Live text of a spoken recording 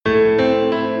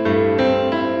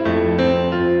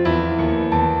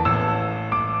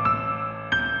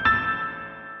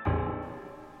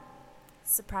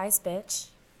Surprise, bitch.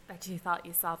 Bet you thought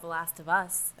you saw The Last of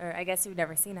Us. Or I guess you've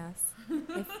never seen us.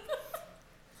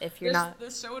 If you're not.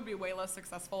 This show would be way less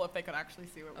successful if they could actually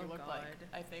see what we look like,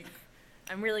 I think.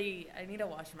 I need to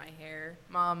wash my hair.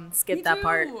 Mom, skip that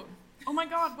part. Oh my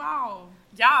God, wow.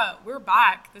 Yeah, we're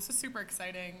back. This is super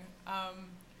exciting.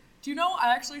 Do you know,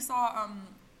 I actually saw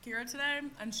Kira today,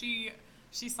 and she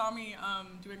saw me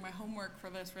doing my homework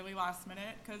for this really last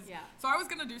minute. So I was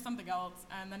going to do something else,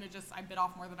 and then I bit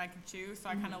off more than I could chew, so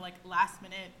I kind of last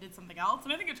minute did something else,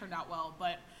 and I think it turned out well.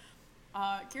 But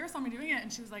Kira saw me doing it,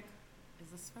 and she was like, is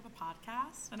this for the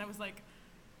podcast? And I was like,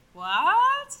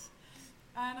 what?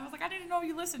 And I was like, I didn't know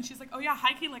you listened. She's like, oh yeah,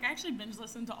 high key, I actually binge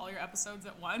listened to all your episodes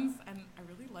at once, and I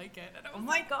really like it. And I was oh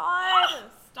my God.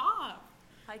 Stop.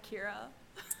 Hi, Kira.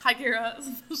 Hi, Kira.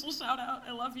 Special shout out.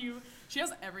 I love you. She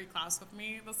has every class with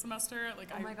me this semester.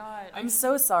 Oh my God. I'm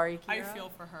so sorry, Kira. I feel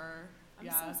for her.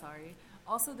 I'm so sorry.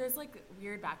 Also, there's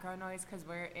weird background noise because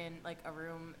we're in a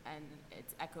room and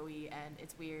it's echoey and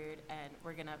it's weird, and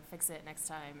we're gonna fix it next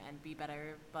time and be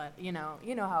better. But you know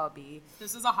how it be.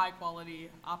 This is a high quality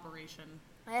operation.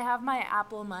 I have my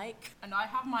Apple mic. And I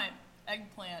have my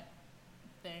eggplant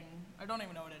thing. I don't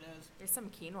even know what it is. There's some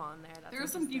quinoa in there.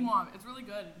 There's some quinoa. It's really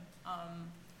good.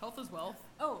 Health is wealth.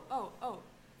 Oh.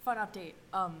 Fun update.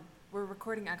 We're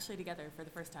recording actually together for the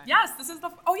first time. Yes, this is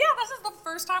the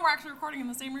first time we're actually recording in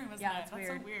the same room, isn't it? That's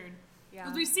weird. So weird. Yeah.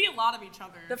 Because we see a lot of each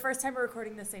other. The first time we're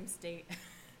recording in the same state.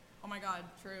 Oh my God,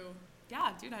 true.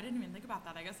 Yeah, dude, I didn't even think about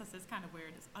that. I guess this is kind of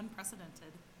weird. It's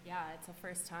unprecedented. Yeah, it's a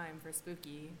first time for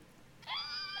Spooky.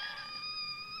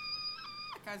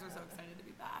 Guys, we're so excited to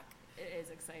be back. It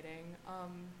is exciting.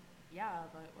 Yeah,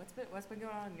 but what's been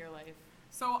going on in your life?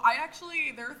 So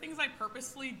there are things I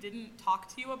purposely didn't talk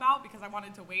to you about because I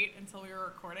wanted to wait until we were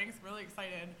recording. So I'm really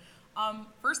excited.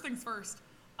 First things first,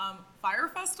 Fire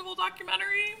Festival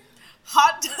documentary.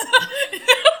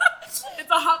 It's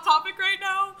a hot topic right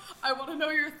now. I want to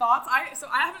know your thoughts. I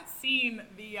haven't seen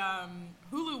the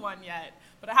Hulu one yet,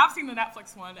 but I have seen the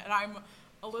Netflix one, and I'm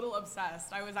a little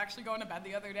obsessed. I was actually going to bed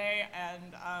the other day,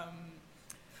 and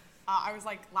I was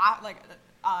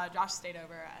Josh stayed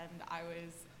over, and I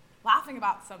was laughing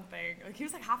about something. He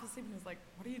was half asleep, and he was like,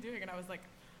 "What are you doing?" And I was like,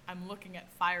 "I'm looking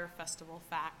at Fire Festival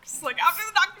facts." After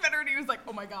the documentary, he was like,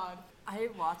 "Oh my God." I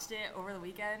watched it over the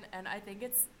weekend, and I think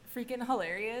it's freaking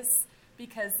hilarious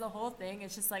because the whole thing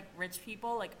is just rich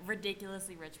people,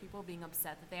 ridiculously rich people being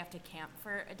upset that they have to camp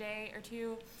for a day or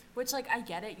two, which I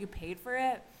get it, you paid for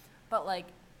it, but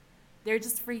they're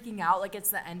just freaking out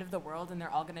it's the end of the world and they're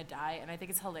all gonna die, and I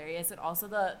think it's hilarious. And also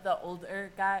the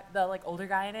older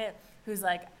guy in it who's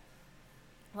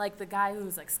the guy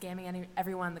who's scamming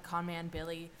everyone, the con man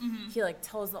Billy. Mm-hmm. He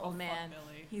tells the old man,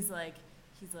 he's like,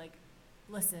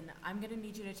 listen, I'm gonna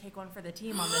need you to take one for the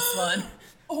team on this one.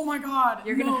 Oh my God,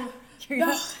 you're gonna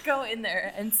go in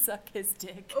there and suck his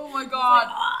dick. Oh my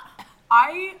God.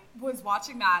 I was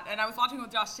watching that, and I was watching it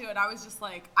with Josh too, and I was just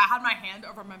I had my hand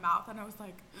over my mouth, and I was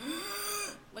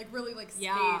really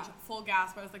stage, full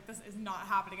gasp. I was like, this is not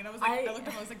happening. And I was I looked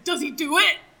at him, I was like, does he do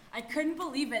it? I couldn't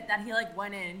believe it that he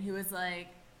went in. He was I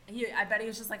bet he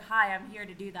was just hi, I'm here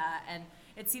to do that. And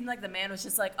it seemed like the man was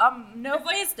just no,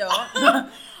 please don't.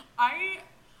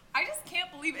 I just can't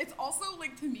believe it. It's also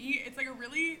to me, it's a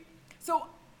really, so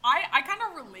I kind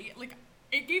of relate,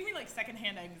 it gave me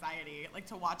secondhand anxiety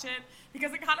to watch it,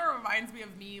 because it kind of reminds me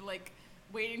of me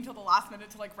waiting till the last minute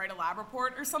to write a lab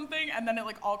report or something, and then it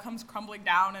all comes crumbling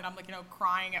down, and I'm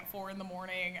crying at 4 a.m,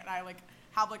 and I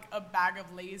have a bag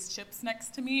of Lay's chips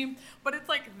next to me. But it's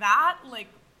that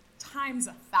times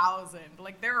 1,000.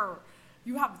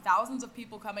 You have thousands of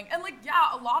people coming, and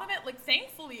a lot of it,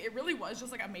 thankfully it really was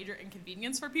just a major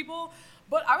inconvenience for people.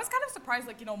 But I was kind of surprised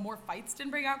more fights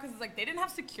didn't break out, because it's they didn't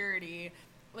have security.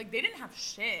 They didn't have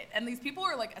shit, and these people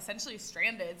are essentially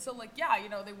stranded. So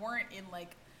they weren't in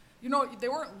they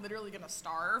weren't literally gonna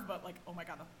starve, but oh my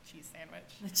God, the cheese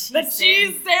sandwich. The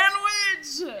cheese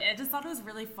sandwich! I just thought it was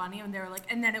really funny when they were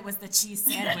and then it was the cheese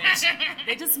sandwich.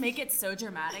 They just make it so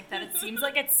dramatic that it seems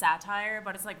like it's satire,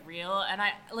 but it's real. And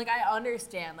I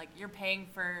understand, you're paying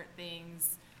for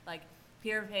things,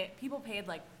 people paid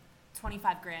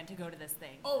 $25,000 to go to this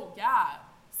thing. Oh yeah.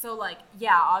 So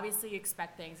obviously you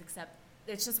expect things, except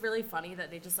it's just really funny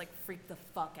that they just freak the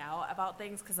fuck out about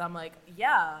things, because I'm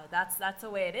yeah, that's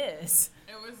the way it is.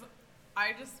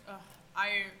 I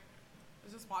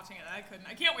was just watching it, and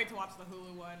I can't wait to watch the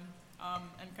Hulu one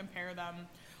and compare them.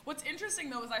 What's interesting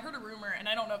though is I heard a rumor, and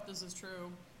I don't know if this is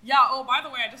true. Yeah, oh, by the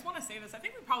way, I just want to say this. I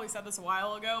think we probably said this a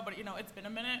while ago, but it's been a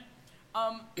minute.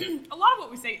 A lot of what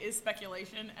we say is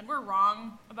speculation, and we're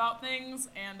wrong about things,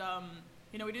 and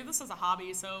we do this as a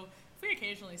hobby, so if we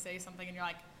occasionally say something and you're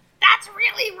like, that's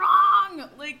really wrong.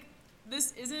 Like,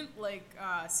 this isn't like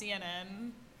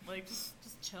CNN. Like, just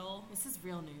chill. This is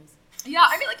real news. Yeah,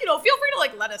 I mean, like, feel free to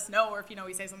like let us know, or if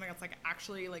we say something that's like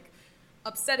actually like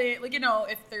upsetting, like,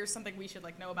 if there's something we should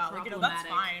like know about, like, that's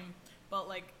fine. But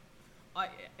like,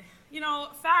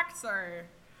 facts are.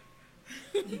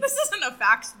 This isn't a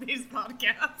facts-based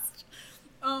podcast.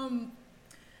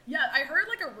 Yeah, I heard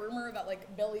like a rumor that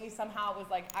like Billy somehow was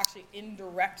like actually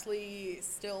indirectly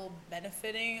still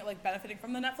benefiting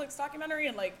from the Netflix documentary,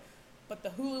 and like, but the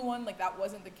Hulu one, like, that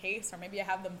wasn't the case, or maybe I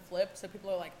have them flipped, so people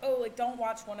are like, oh, like, don't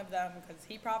watch one of them because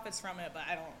he profits from it, but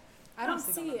I don't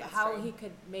see how he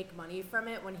could make money from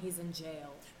it when he's in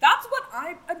jail. That's what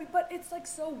I mean, but it's like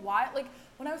so wild. Like,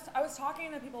 when I was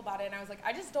talking to people about it, and I was like,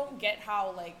 I just don't get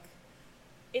how like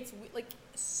it's like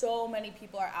so many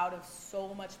people are out of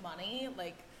so much money,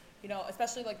 like,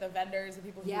 especially like the vendors, the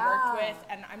people he worked with,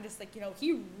 and I'm just like,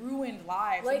 he ruined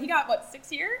lives. Like, he got what,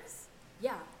 6 years?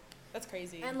 Yeah. That's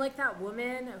crazy. And like that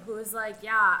woman who was like,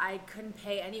 yeah, I couldn't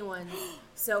pay anyone,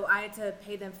 so I had to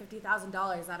pay them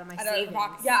 $50,000 out of my savings.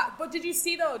 Yeah, but did you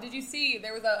see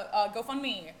there was a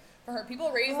GoFundMe for her?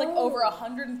 People raised like over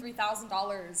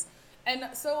 $103,000. And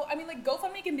so, I mean, like,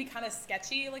 GoFundMe can be kind of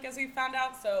sketchy, like, as we found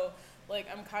out, so like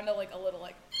I'm kind of like a little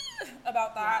like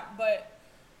about that, but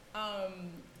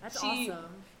that's awesome.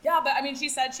 Yeah, but I mean, she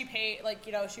said she paid, like,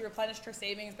 she replenished her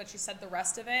savings, but she said the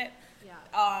rest of it,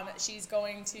 she's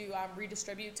going to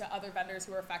redistribute to other vendors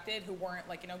who were affected, who weren't,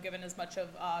 like, given as much of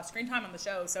screen time on the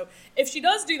show. So if she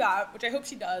does do that, which I hope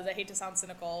she does, I hate to sound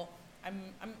cynical,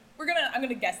 I'm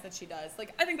gonna guess that she does.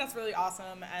 Like, I think that's really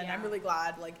awesome, and I'm really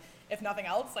glad, like, if nothing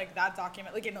else, like, that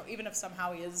document, like, even if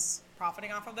somehow he is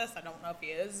profiting off of this, I don't know if he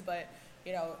is, but,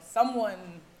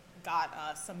 someone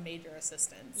got some major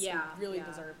assistance. Yeah, who really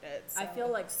deserved it. So. I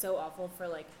feel like so awful for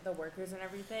like the workers and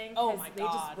everything. Oh my god, they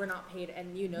just were not paid,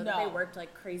 and that they worked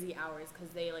like crazy hours because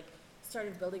they like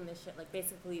started building this shit like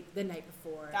basically the night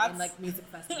before in like music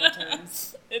festival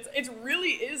terms. It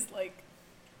really is like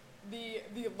the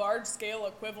large scale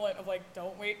equivalent of like,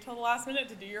 don't wait till the last minute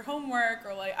to do your homework,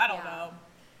 or like, I don't know.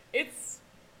 It's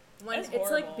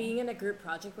like being in a group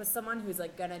project with someone who's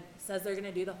like says they're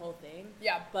gonna do the whole thing.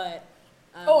 Yeah, but.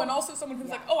 And also someone who's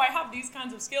like, oh, I have these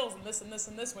kinds of skills and this and this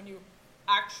and this, when you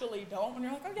actually don't, when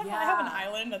you're like, oh yeah, I have an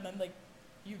island, and then like,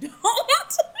 you don't.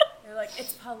 You're like,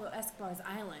 it's Pablo Escobar's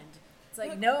island. It's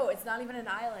like, no, it's not even an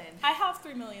island. I have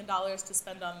 $3 million to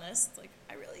spend on this. It's like,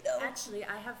 I really don't. Actually,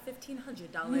 I have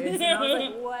 $1,500. And I was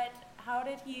like, what? How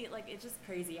did he, like, it's just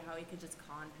crazy how he could just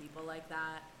con people like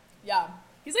that. Yeah.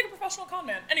 He's like a professional con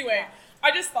man. Anyway,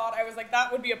 I just thought, I was like,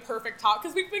 that would be a perfect talk,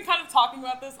 because we've been kind of talking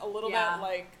about this a little bit,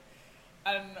 like,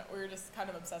 and we were just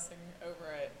kind of obsessing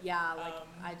over it. Yeah, like,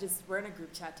 we're in a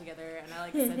group chat together, and I,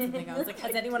 like, said something. I was like,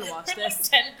 has anyone watched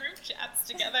this? Like 10 group chats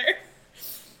together.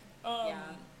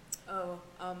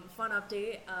 Fun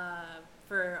update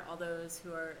for all those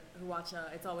who watch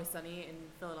It's Always Sunny in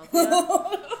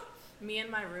Philadelphia. Me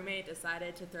and my roommate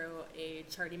decided to throw a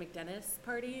Charlie McDennis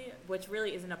party, which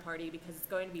really isn't a party because it's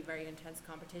going to be very intense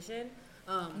competition.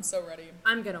 I'm so ready.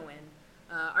 I'm going to win.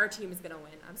 Our team is going to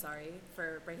win. I'm sorry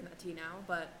for breaking that to you now,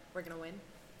 but we're going to win.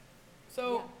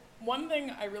 So one thing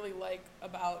I really like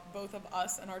about both of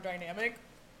us and our dynamic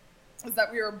is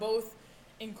that we are both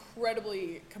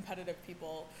incredibly competitive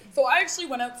people. So I actually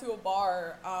went out to a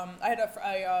bar. I had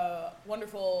a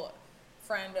wonderful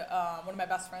friend, one of my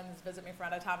best friends, visit me from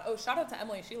out of town. Oh, shout out to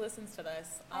Emily. She listens to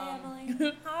this. Hi,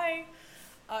 Emily. Hi.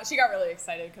 She got really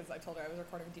excited because I told her I was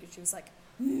recording with you. She was like,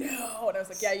 no. And I was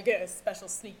like, yeah, you get a special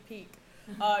sneak peek.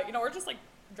 We're just like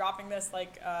dropping this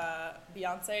like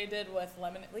Beyonce did with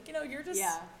Lemonade. Like,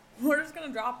 we're just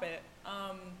gonna drop it.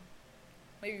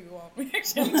 Maybe we won't. We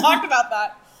actually haven't talked about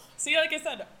that. See, like I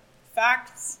said,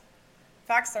 facts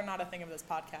are not a thing of this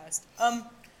podcast.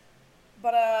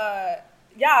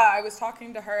 I was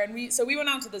talking to her, and we went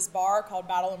out to this bar called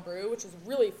Battle and Brew, which is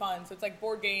really fun. So it's like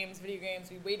board games, video games.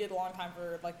 We waited a long time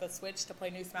for like the Switch to play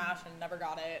New Smash and never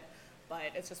got it,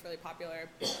 but it's just really popular.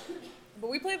 But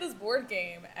we played this board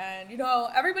game, and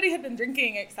everybody had been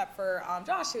drinking except for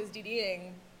Josh, who was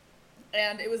DDing,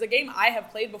 and it was a game I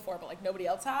have played before, but like nobody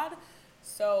else had.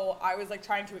 So I was like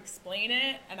trying to explain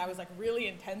it, and I was like really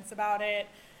intense about it.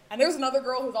 And there was another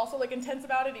girl who was also like intense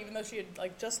about it, even though she had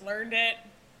like just learned it.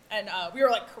 And we were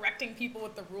like correcting people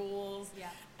with the rules. Yeah.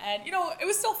 And it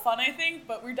was still fun, I think,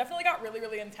 but we definitely got really,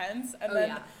 really intense.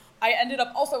 And I ended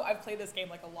up, also I've played this game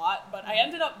like a lot, but I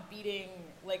ended up beating,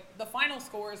 like, the final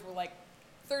scores were like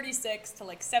 36 to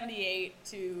like 78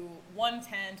 to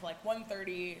 110 to like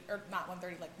 130, or not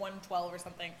 130, like 112 or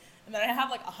something. And then I had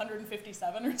like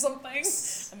 157 or something.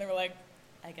 And they were like,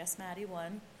 I guess Maddie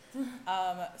won.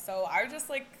 So I was just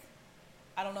like,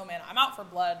 I don't know, man. I'm out for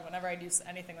blood whenever I do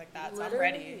anything like that, so I'm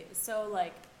ready. So,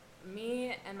 like,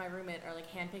 me and my roommate are,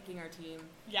 like, handpicking our team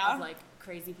Yeah? of, like,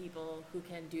 crazy people who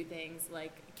can do things,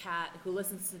 like Kat, who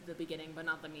listens to the beginning, but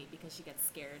not the meat because she gets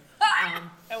scared.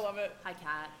 I love it. Hi,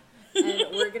 Kat.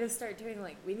 And we're going to start doing,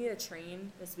 like, we need a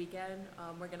train this weekend.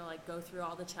 We're going to, like, go through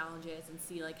all the challenges and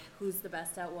see, like, who's the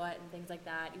best at what and things like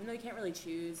that. Even though you can't really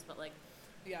choose, but, like,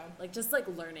 Yeah. just, like,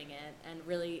 learning it and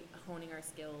really honing our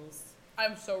skills.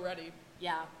 I'm so ready.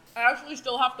 Yeah. I actually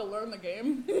still have to learn the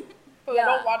game. But Yeah. I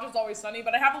don't watch It's Always Sunny,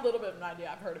 but I have a little bit of an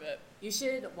idea. I've heard of it. You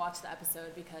should watch the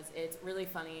episode because it's really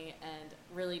funny and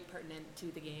really pertinent to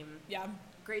the game. Yeah.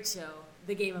 Great show.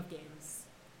 The Game of Games.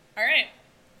 All right.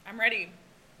 I'm ready.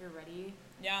 You're ready?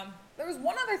 Yeah. There was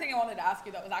one other thing I wanted to ask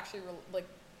you that was actually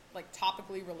like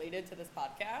topically related to this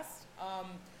podcast.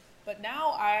 But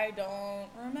now I don't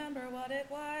remember what it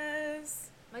was.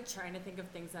 I'm like trying to think of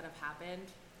things that have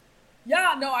happened.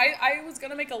 Yeah, no, I was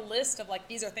gonna make a list of like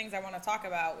these are things I want to talk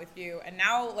about with you, and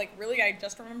now like really I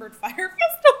just remembered Fire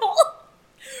Festival,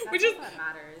 which is what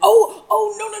matters. no,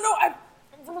 I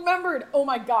remembered. Oh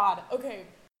my god. Okay,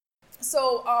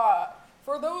 so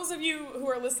for those of you who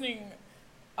are listening,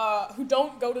 who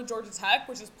don't go to Georgia Tech,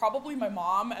 which is probably my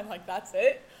mom, and like that's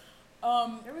it.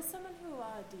 There was someone who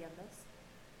DM'd us.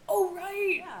 Oh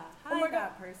right. Yeah. Oh Hi, my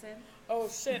that person. Oh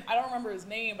shit, I don't remember his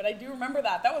name, but I do remember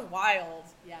that. That was wild.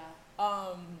 Yeah.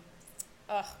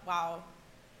 Wow.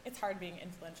 It's hard being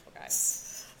influential,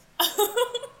 guys.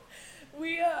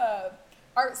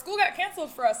 Our school got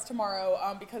canceled for us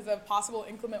tomorrow because of possible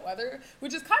inclement weather,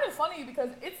 which is kind of funny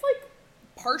because it's like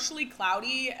partially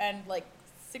cloudy and like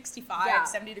 65,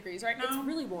 70 degrees right now. It's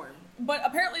really warm. But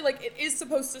apparently, like, it is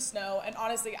supposed to snow, and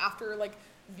honestly, after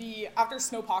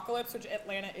snowpocalypse, which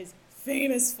Atlanta is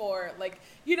famous for, like,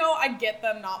 you know, I get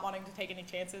them not wanting to take any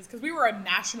chances because we were a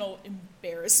national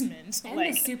embarrassment. And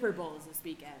like, the Super Bowl is this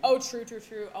weekend. oh, true.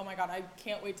 Oh my god, I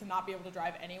can't wait to not be able to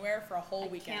drive anywhere for a whole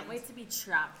weekend. I can't wait to be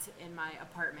trapped in my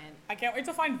apartment. I can't wait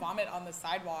to find vomit on the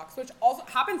sidewalks, which also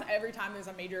happens every time there's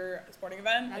a major sporting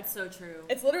event. That's so true.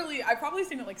 It's literally, I've probably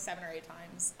seen it like 7 or 8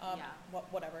 times.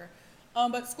 Whatever.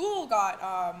 But school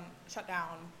got shut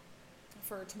down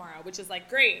for tomorrow, which is like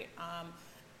great.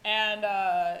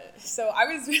 So I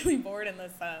was really bored in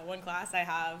this one class I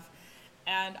have,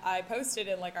 and I posted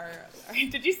in like our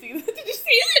did you see that? Did you see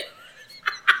it?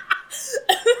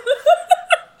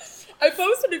 I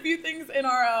posted a few things in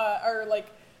our like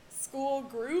school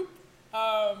group,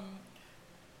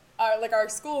 like our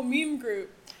school meme group,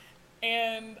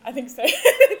 and I think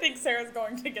Sarah's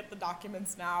going to get the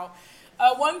documents now.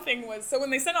 One thing was, so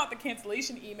when they sent out the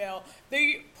cancellation email,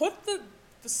 they put the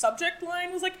subject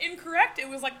line was like incorrect. It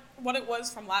was like what it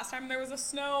was from last time there was a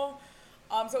snow.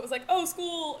 So it was like, oh,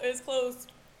 school is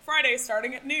closed Friday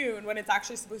starting at noon when it's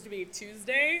actually supposed to be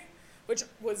Tuesday, which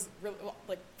was really,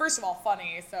 like, first of all,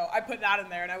 funny. So I put that in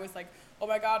there and I was like, oh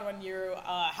my God, when you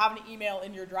have an email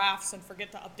in your drafts and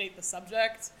forget to update the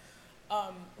subject.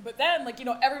 But then, like, you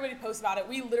know, everybody posts about it.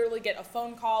 We literally get a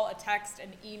phone call, a text,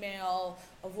 an email,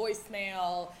 a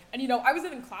voicemail. And, you know, I was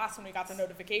in class when we got the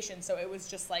notification, so it was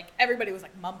just like, everybody was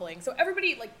like mumbling. So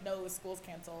everybody like knows school's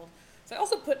canceled. So I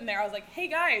also put in there, I was like, hey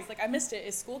guys, like I missed it.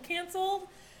 Is school canceled?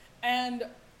 And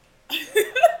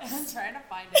I'm trying to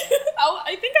find it.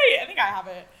 I think I have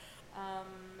it.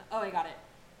 Oh, I got it.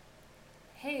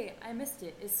 Hey, I missed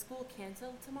it. Is school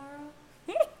canceled tomorrow?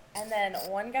 And then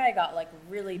one guy got like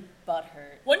really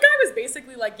butthurt. One guy was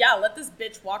basically like, yeah, let this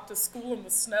bitch walk to school in the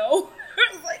snow.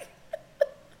 I was like,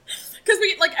 because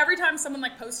we, like, every time someone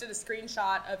like posted a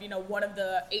screenshot of, you know, one of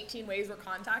the 18 ways we're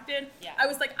contacted, yeah. I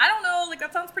was like, I don't know, like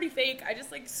that sounds pretty fake. I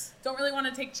just like don't really want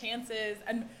to take chances.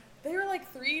 And there were like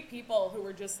 3 people who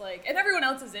were just like, and everyone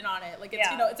else is in on it. Like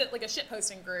it's, you know, it's like a shit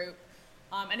posting group.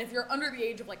 And if you're under the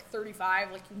age of like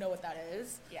 35, like you know what that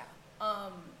is. Yeah.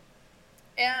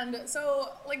 And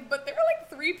so, like, but there were, like,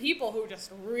 3 people who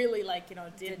just really, like, you know,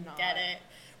 didn't get it,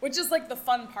 which is, like, the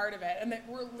fun part of it, and they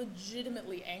were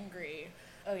legitimately angry.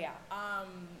 Oh, yeah.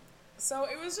 So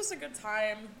it was just a good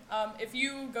time. If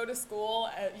you go to school,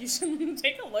 you should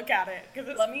take a look at it, because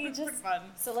it's pretty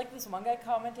fun. So, like, this one guy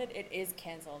commented, it is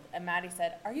canceled, and Maddie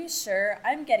said, are you sure?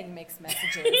 I'm getting mixed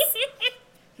messages.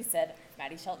 He said,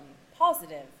 Maddie Shelton,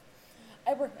 positive.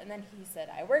 And then he said,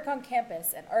 I work on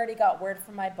campus and already got word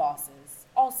from my bosses.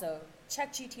 Also,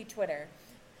 check GT Twitter.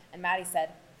 And Maddie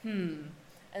said, And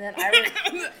then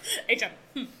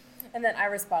And then I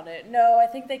responded, no, I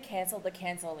think they canceled the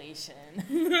cancellation.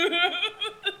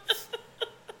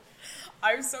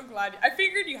 I'm so glad. I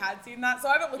figured you had seen that, so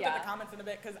I haven't looked at the comments in a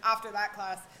bit, because after that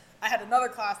class, I had another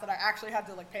class that I actually had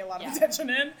to like pay a lot of attention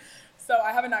in. So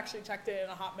I haven't actually checked it in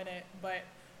a hot minute, but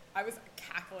I was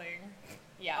cackling.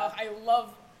 Yeah.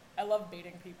 I love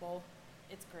baiting people.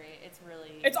 It's great. It's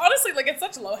really. It's honestly like it's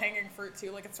such low hanging fruit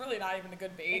too. Like it's really not even a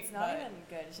good bait. It's not even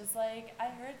good. It's just like I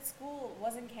heard school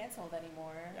wasn't canceled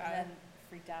anymore, Yeah. and then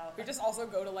freaked out. We just also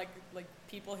go to like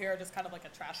people here are just kind of like a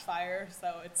trash fire.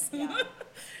 So it's Yeah.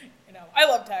 you know, I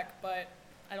love tech, but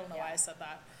I don't know why Yeah. I said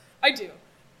that. I do,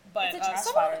 but It's a trash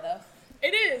someone- fire though.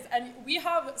 It is, and we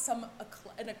have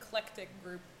an eclectic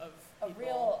group of A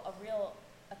people. real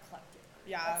eclectic.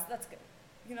 Yeah. That's good.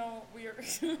 You know, we're.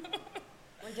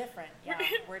 We're different. Yeah,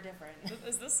 we're different.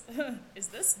 is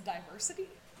this diversity?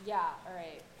 Yeah, all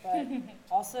right. But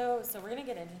also, so we're gonna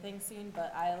get into things soon.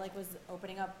 But I like was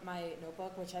opening up my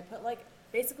notebook, which I put like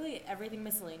basically everything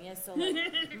miscellaneous. So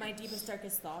like my deepest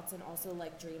darkest thoughts, and also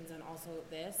like dreams, and also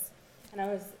this. And I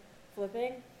was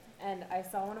flipping, and I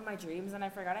saw one of my dreams, and I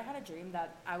forgot I had a dream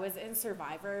that I was in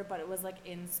Survivor, but it was like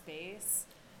in space,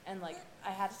 and like I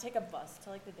had to take a bus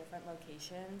to like the different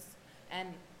locations,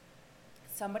 and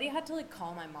somebody had to like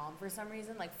call my mom for some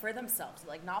reason, like for themselves,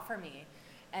 like not for me.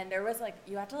 And there was like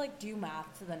you had to like do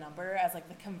math to the number as like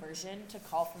the conversion to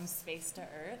call from space to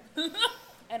Earth.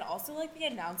 And also like the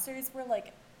announcers were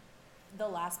like the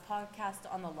last podcast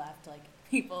on the left, like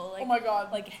people like Oh my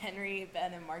God. like Henry,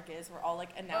 Ben, and Marcus were all like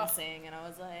announcing, and I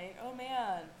was like, oh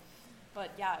man.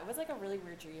 But yeah, it was like a really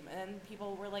weird dream, and then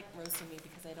people were like roasting me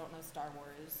because I don't know Star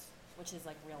Wars, which is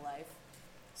like real life.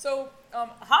 So,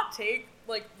 hot take,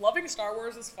 like, loving Star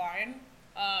Wars is fine,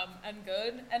 and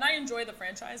good, and I enjoy the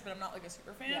franchise, but I'm not, like, a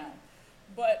super fan. Yeah.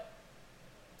 But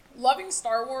loving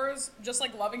Star Wars, just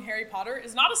like loving Harry Potter,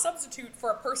 is not a substitute for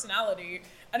a personality,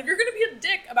 and if you're gonna be a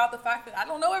dick about the fact that I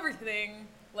don't know everything,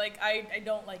 like, I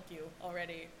don't like you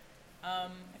already. I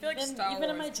feel like Star Even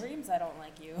in Wars... my dreams, I don't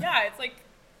like you. Yeah, it's, like,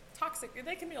 toxic.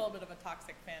 They can be a little bit of a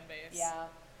toxic fan base. Yeah.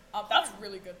 That's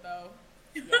really good, though.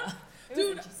 Yeah. It was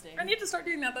Dude, interesting. I need to start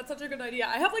doing that. That's such a good idea.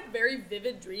 I have like very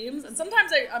vivid dreams, and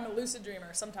sometimes I'm a lucid dreamer.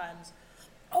 Sometimes.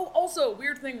 Oh, also,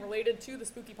 weird thing related to the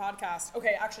spooky podcast.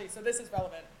 Okay, actually, so this is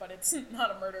relevant, but it's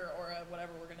not a murder or a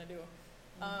whatever we're gonna do.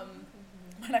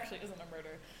 Mine actually isn't a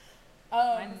murder.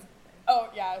 Mine is- Oh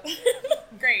yeah,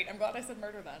 great. I'm glad I said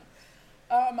murder then.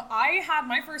 I had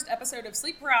my first episode of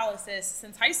sleep paralysis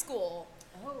since high school.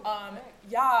 Oh, okay.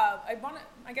 Yeah,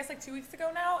 I guess like 2 weeks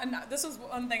ago now, and this was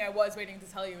one thing I was waiting to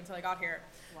tell you until I got here.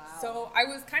 Wow. So I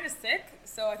was kind of sick,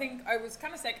 so I think I was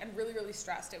kind of sick and really, really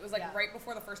stressed. It was like Yeah. right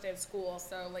before the first day of school,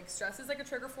 so like stress is like a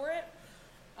trigger for it.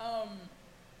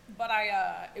 But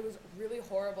it was really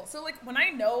horrible. So like when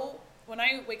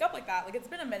I wake up like that, like it's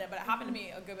been a minute, but it happened to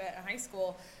me a good bit in high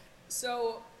school.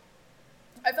 So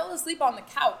I fell asleep on the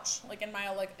couch, like in my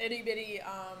like itty bitty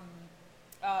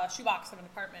shoebox of an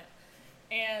apartment.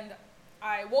 And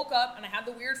I woke up and I had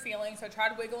the weird feeling, so I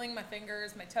tried wiggling my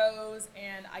fingers, my toes,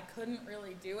 and I couldn't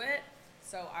really do it.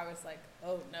 So I was like,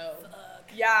 oh no. Fuck.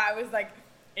 Yeah, I was like,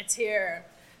 it's here.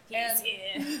 He's here.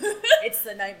 It's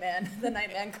the Nightman. The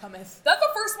Nightman cometh. That's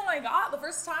the first one I got. The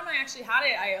first time I actually had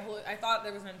it, I thought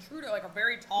there was an intruder, like a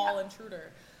very tall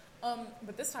intruder.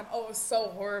 But this time, it was so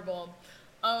horrible.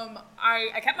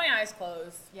 I kept my eyes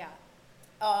closed. Yeah.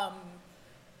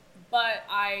 But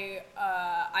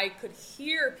I could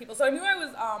hear people. So I knew I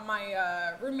was,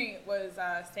 my roommate was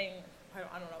staying, I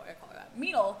don't know what I call that.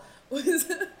 Meenal was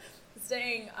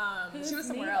staying, she was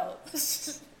somewhere Meenal?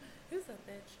 else. Who's that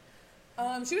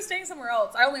bitch? She was staying somewhere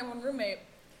else. I only have one roommate.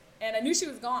 And I knew she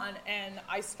was gone. And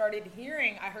I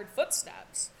heard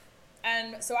footsteps.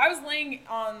 And so I was laying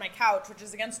on my couch, which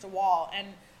is against a wall. And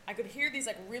I could hear these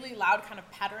like really loud kind of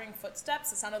pattering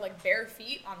footsteps. It sounded like bare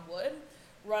feet on wood.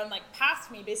 Run like past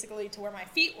me basically to where my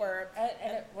feet were. And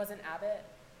it wasn't Abbott?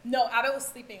 No, Abbott was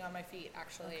sleeping on my feet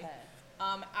actually. Okay.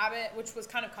 Abbott, which was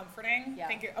kind of comforting. Yeah.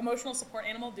 Thank you. Emotional support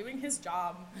animal doing his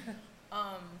job.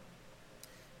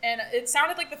 And it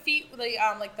sounded like the feet,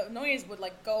 like the noise would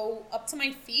like go up to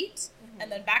my feet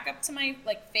and then back up to my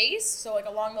like face, so like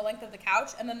along the length of the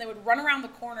couch, and then they would run around the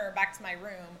corner back to my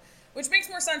room, which makes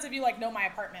more sense if you like know my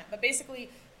apartment. But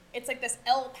basically, it's like this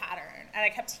L pattern, and I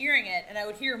kept hearing it, and I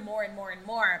would hear more and more and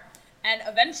more, and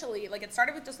eventually, like it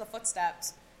started with just the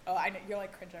footsteps. Oh, I know you're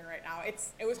like cringing right now.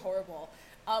 It was horrible.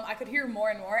 I could hear more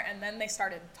and more, and then they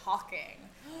started talking,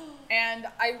 and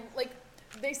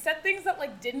they said things that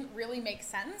like didn't really make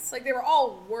sense. Like they were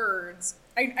all words.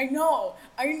 I know,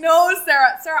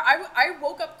 Sarah. Sarah, I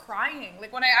woke up crying.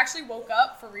 Like when I actually woke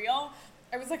up for real,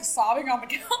 I was like sobbing on the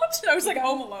couch, and I was like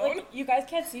home alone. Like, you guys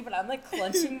can't see, but I'm like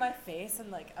clenching my face,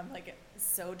 and like I'm like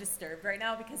so disturbed right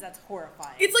now because that's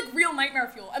horrifying. It's like real nightmare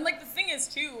fuel. And like the thing is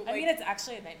too, like, I mean, it's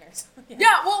actually a nightmare. So,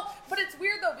 yeah, well, but it's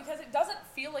weird though because it doesn't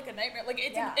feel like a nightmare. Like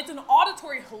it's an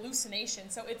auditory hallucination,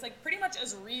 so it's like pretty much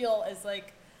as real as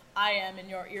like I am in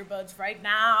your earbuds right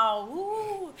now.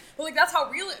 Woo! But like that's how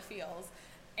real it feels.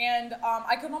 And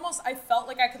I felt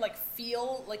like I could like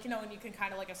feel like, you know, when you can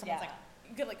kind of like if someone's like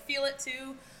you could like feel it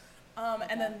too.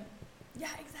 And then yeah,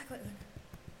 exactly.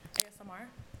 ASMR.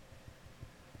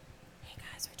 Hey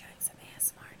guys, we're doing some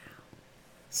ASMR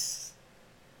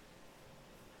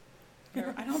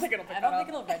now. I don't think it'll pick I don't that think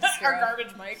up. it'll register. Our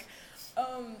garbage mic.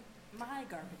 My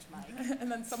garbage mic. And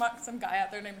then some guy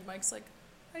out there named Mike's like,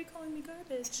 why are you calling me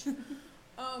garbage?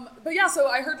 But yeah, so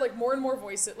I heard like more and more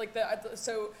voices, like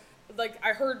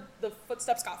I heard the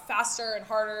footsteps got faster and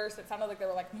harder, so it sounded like they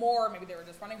were like more, maybe they were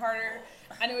just running harder,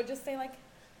 and it would just say like,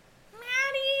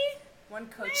 Maddie. One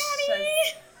coach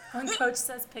Maddie.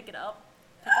 says, pick it up.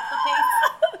 Pick up the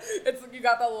pace. It's like you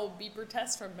got that little beeper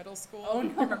test from middle school. Oh, no.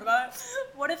 Remember that?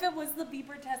 What if it was the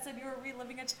beeper test and you were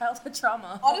reliving a childhood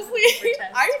trauma? Honestly, Beeper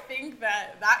test. I think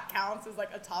that counts as like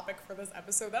a topic for this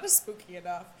episode. That is spooky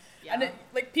enough. Yeah. And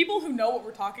like people who know what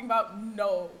we're talking about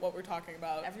know what we're talking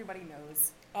about. Everybody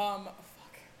knows.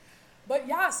 Fuck. But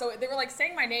yeah, so they were like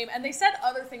saying my name, and they said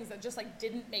other things that just like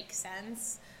didn't make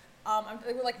sense.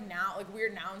 They were like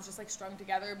weird nouns just like strung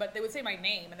together, but they would say my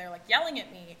name and they're like yelling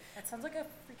at me. That sounds like a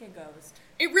freaking ghost.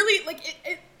 It really like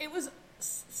it was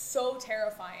so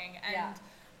terrifying, and Yeah.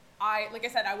 I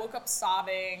said I woke up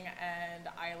sobbing, and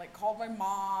I like called my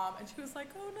mom, and she was like,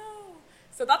 "Oh no."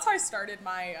 So that's how I started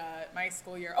my my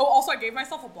school year. Oh, also I gave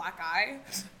myself a black eye.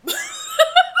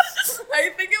 I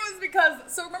think it was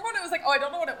because remember when it was like, oh, I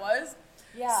don't know what it was.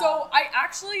 Yeah. So I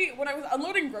actually, when I was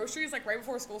unloading groceries, like right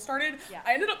before school started, Yeah.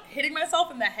 I ended up hitting myself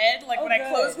in the head, like Oh, when I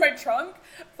good. closed my trunk.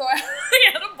 So I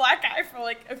had a black eye for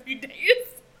like a few days.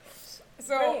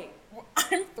 So Great.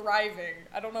 I'm thriving.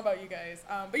 I don't know about you guys.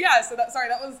 But yeah, so that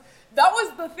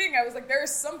was the thing. I was like,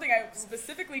 there's something I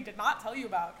specifically did not tell you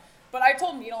about. But I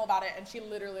told Needle about it, and she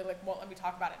literally like won't let me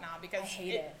talk about it now because I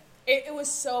hate it. It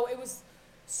was so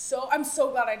I'm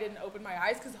so glad I didn't open my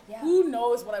eyes because Yeah. who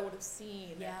knows what I would have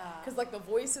seen. Yeah. Because like the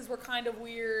voices were kind of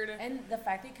weird. And the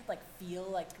fact that you could like feel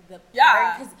like the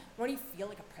Yeah. because when you feel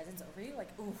like a presence over you, like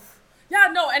oof. Yeah,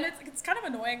 no, and it's kind of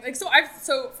annoying. Like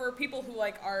so for people who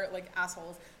like are like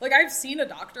assholes, like I've seen a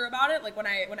doctor about it. Like when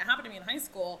it happened to me in high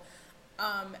school.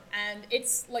 And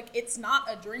it's like, it's not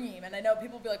a dream. And I know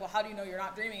people be like, well, how do you know you're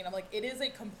not dreaming? And I'm like, it is a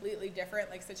completely different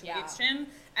like situation.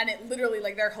 And it literally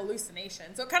like they're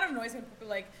hallucinations. So it kind of annoys me when people are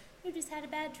like, you just had a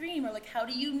bad dream. Or like, how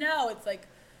do you know? It's like,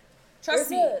 trust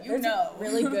me, you know. A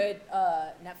really good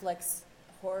Netflix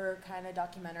horror kind of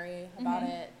documentary about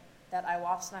it that I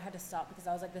watched, and I had to stop because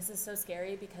I was like, this is so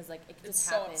scary because like it could It's just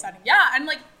so happen. upsetting. Yeah, and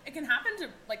like it can happen to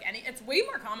like it's way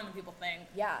more common than people think.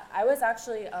 Yeah, I was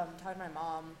actually talking to my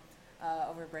mom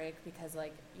over break because,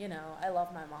 like, you know, I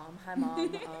love my mom. Hi, Mom.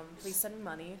 Please send me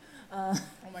money. Oh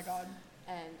my God.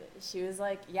 And she was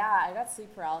like, yeah, I got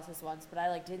sleep paralysis once, but I,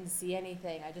 like, didn't see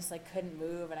anything. I just, like, couldn't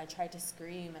move, and I tried to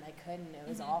scream, and I couldn't. It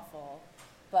was awful.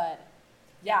 But,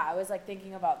 yeah, I was, like,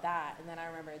 thinking about that, and then I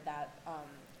remembered that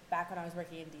back when I was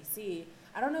working in D.C.,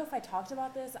 I don't know if I talked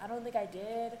about this. I don't think I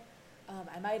did.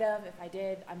 I might have. If I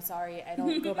did, I'm sorry. I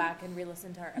don't go back and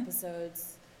re-listen to our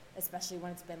episodes, especially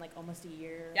when it's been like almost a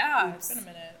year. Yeah, Oops. it's been a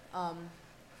minute.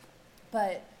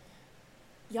 But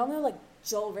y'all know like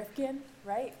Joel Rifkin,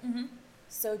 right? Mm-hmm.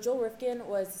 So Joel Rifkin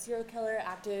was a serial killer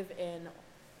active in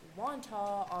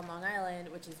Wantagh on Long Island,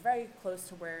 which is very close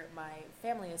to where my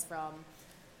family is from.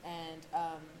 And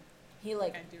he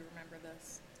like, I do remember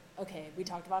this. okay, we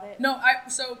talked about it? No, I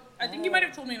think you might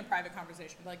have told me in a private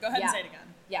conversation, but like, go ahead and say it again.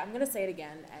 Yeah, I'm going to say it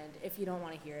again, and if you don't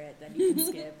want to hear it, then you can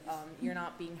skip. You're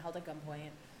not being held at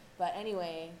gunpoint. But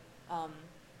anyway,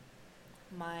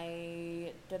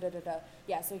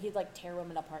 yeah, so he'd like tear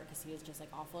women apart because he was just like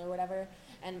awful or whatever.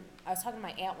 And I was talking to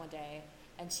my aunt one day,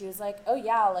 and she was like, oh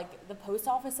yeah, like the post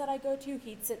office that I go to,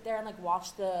 he'd sit there and like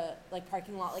watch the like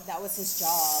parking lot, like that was his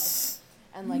job.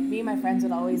 And like me and my friends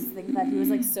would always think that he was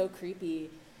like so creepy.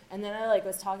 And then I like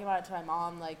was talking about it to my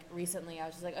mom like recently. I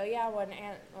was just like, oh yeah, when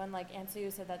Aunt Sue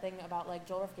said that thing about like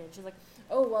Joel Rifkin, she's like,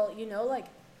 oh well, you know, like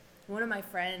one of my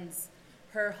friends,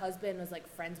 her husband was like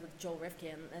friends with Joel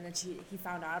Rifkin, and then he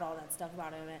found out all that stuff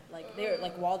about him, and like they were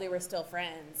like while they were still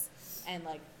friends, and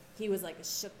like he was like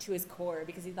shook to his core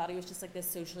because he thought he was just like this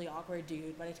socially awkward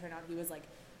dude, but it turned out he was like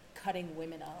cutting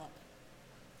women up,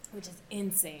 which is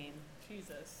insane.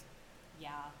 Jesus. Yeah.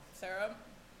 Sarah,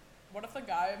 what if the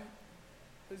guy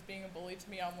who's being a bully to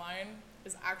me online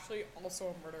is actually also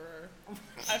a murderer,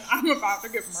 and I'm about to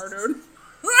get murdered?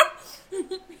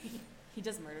 He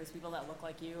just murders people that look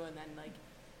like you, and then like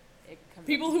it comes.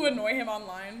 People who annoy him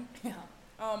online. Yeah.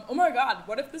 Oh my God,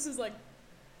 what if this is like,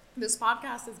 this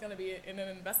podcast is gonna be in an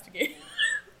investigation?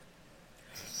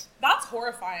 That's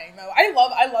horrifying, though. I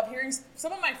love hearing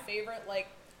some of my favorite, like,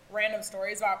 random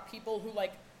stories about people who,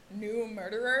 like, knew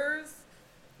murderers,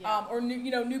 or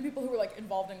knew people who were, like,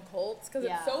 involved in cults, because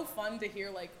it's so fun to hear,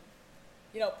 like,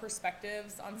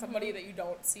 perspectives on somebody that you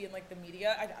don't see in, like, the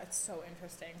media. It's so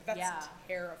interesting. That's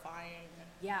terrifying.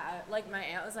 Yeah, like, my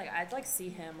aunt was like, I'd, like, see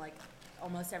him, like,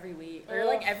 almost every week, or,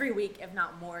 like, every week, if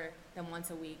not more than once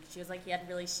a week. She was like, he had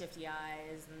really shifty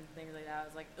eyes and things like that. I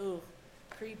was like, ooh,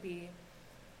 creepy.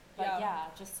 But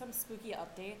just some spooky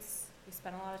updates. We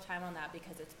spent a lot of time on that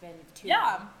because it's been too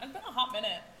long. It's been a hot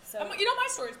minute. So my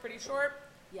story's pretty short.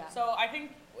 Yeah. So I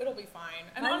think it'll be fine.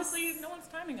 And honestly, no one's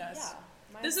timing us.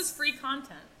 Yeah. This is free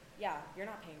content. Yeah, you're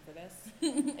not paying for this.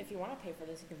 If you want to pay for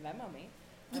this, you can Venmo me.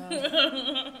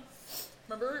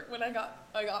 Remember when I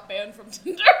got banned from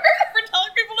Tinder for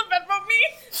telling people to Venmo me?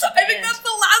 I think that's the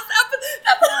last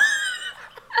episode.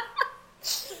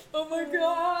 Oh my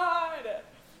god.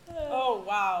 Oh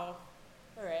wow.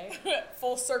 All right.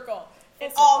 Full circle.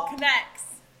 It all connects.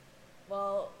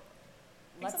 Well,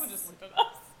 someone just looked at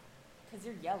us. Because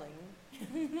you're yelling.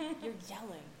 You're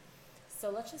yelling. So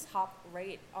let's just hop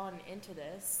right on into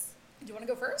this. Do you want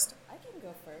to go first? I can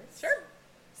go first. Sure.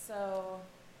 So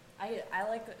I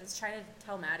like was trying to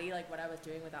tell Maddie like what I was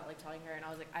doing without like telling her, and I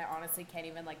was like, I honestly can't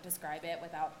even like describe it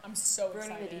without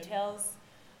ruining the details,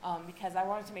 because I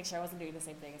wanted to make sure I wasn't doing the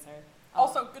same thing as her.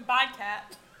 Also, goodbye,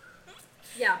 Kat.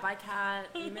 Yeah, bye, Kat.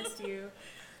 We missed you.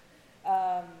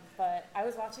 But I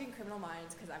was watching Criminal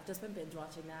Minds because I've just been binge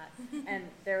watching that, and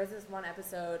there was this one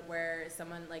episode where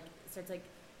someone like starts like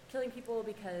killing people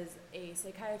because a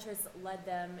psychiatrist led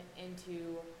them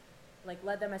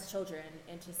as children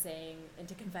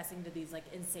into confessing to these like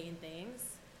insane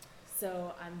things.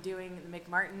 So I'm doing the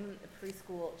McMartin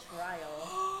preschool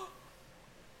trial.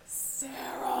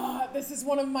 Sarah, this is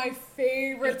one of my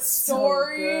favorite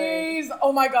stories. So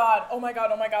oh my god.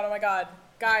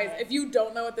 Guys, if you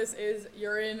don't know what this is,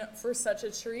 you're in for such a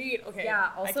treat. Okay,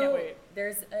 yeah, also, I can't wait.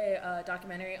 There's a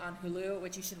documentary on Hulu,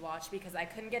 which you should watch, because I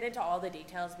couldn't get into all the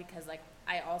details because, like,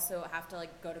 I also have to,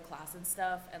 like, go to class and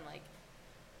stuff and, like,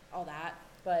 all that.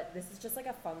 But this is just, like,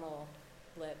 a fun little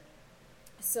blip.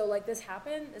 So, like, it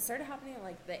started happening in,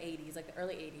 like, the 80s, like, the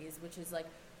early 80s, which is, like,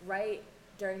 right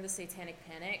during the Satanic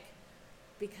Panic,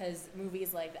 because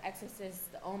movies like The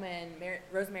Exorcist, The Omen,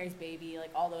 Rosemary's Baby,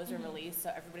 like, all those were released, so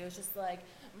everybody was just like,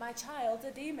 my child's a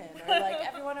demon, or, like,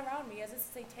 everyone around me is a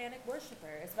satanic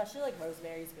worshiper, especially, like,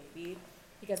 Rosemary's Baby,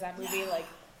 because that movie, like,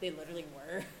 they literally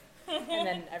were. And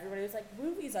then everybody was like,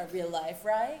 movies are real life,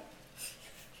 right?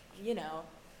 You know,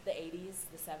 the 80s,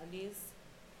 the 70s,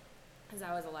 because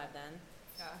I was alive then.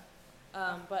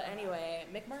 Yeah. But anyway,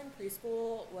 McMartin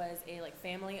Preschool was a, like,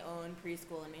 family-owned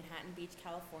preschool in Manhattan Beach,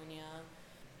 California.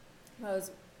 It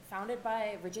was founded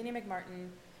by Virginia McMartin,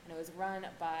 and it was run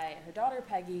by her daughter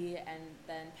Peggy, and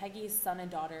then Peggy's son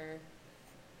and daughter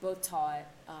both taught.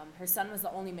 Her son was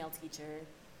the only male teacher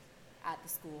at the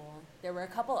school. There were a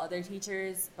couple other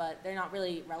teachers, but they're not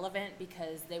really relevant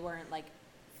because they weren't, like,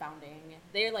 founding.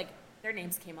 They're, like, their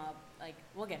names came up. Like,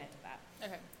 we'll get into that.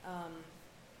 Okay.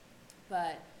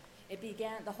 But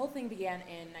the whole thing began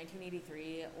in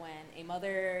 1983 when a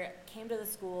mother came to the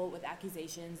school with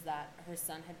accusations that her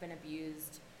son had been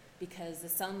abused because the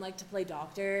son liked to play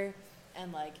doctor,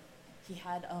 and, like, he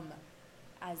had,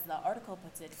 as the article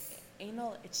puts it,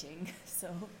 anal itching. So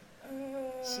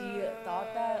she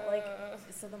thought that, like,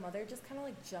 so the mother just kind of,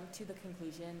 like, jumped to the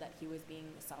conclusion that he was being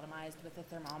sodomized with a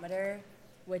thermometer,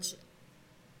 which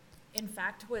in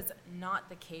fact was not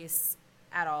the case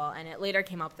at all. And it later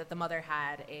came up that the mother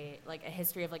had a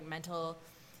history of, like, mental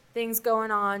things going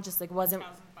on, just, like, wasn't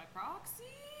by proxy.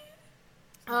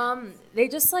 They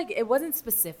just, like, it wasn't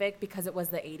specific because it was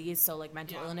the 80s, so, like,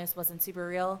 mental illness wasn't super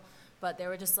real, but they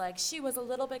were just like, she was a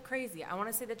little bit crazy. I want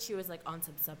to say that she was, like, on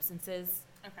some substances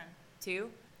too.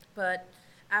 But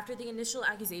after the initial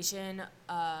accusation,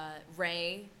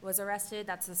 Ray was arrested.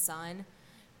 That's the son,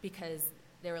 because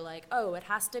they were like, oh, it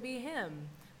has to be him.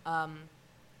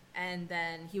 And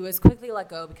then he was quickly let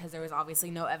go because there was obviously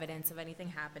no evidence of anything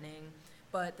happening.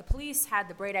 But the police had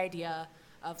the bright idea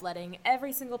of letting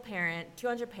every single parent,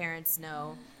 200 parents,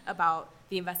 know about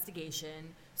the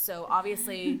investigation. So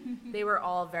obviously they were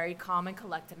all very calm and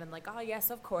collected and like, oh, yes,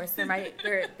 of course.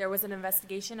 There was an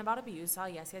investigation about abuse. Oh,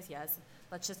 yes.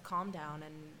 Let's just calm down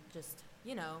and just,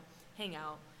 hang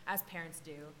out as parents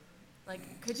do.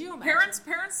 Like, could you imagine?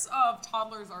 Parents of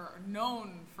toddlers are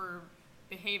known for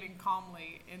behaving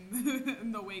calmly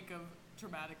in the wake of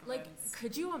traumatic events. Like,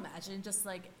 could you imagine just,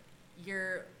 like,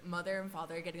 your mother and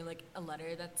father getting, like, a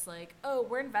letter that's like, oh,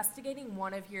 we're investigating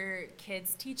one of your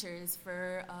kids' teachers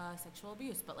for sexual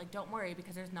abuse, but, like, don't worry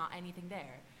because there's not anything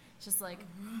there. Just like,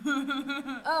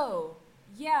 oh,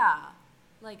 yeah.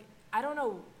 Like, I don't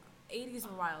know. 80s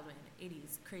were wild, man.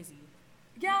 80s, crazy.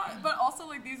 Yeah, but also,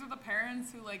 like, these are the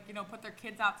parents who, like, you know, put their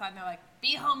kids outside and they're like,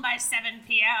 be home by 7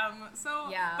 p.m. So,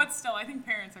 Yeah. But still, I think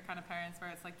parents are kind of parents where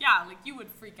it's like, yeah, like, you would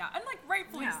freak out. And, like,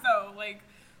 rightfully Yeah. so. Like,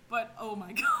 but, oh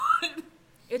my God.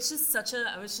 It's just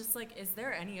I was just like, is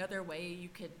there any other way you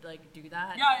could, like, do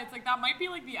that? Yeah, it's like, that might be,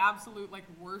 like, the absolute, like,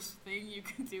 worst thing you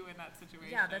could do in that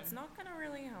situation. Yeah, that's not gonna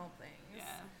really help things.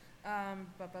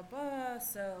 Yeah.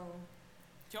 So,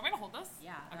 Do you want me to hold this?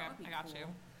 yeah, that Okay, would be I got cool. you.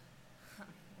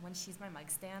 When she's my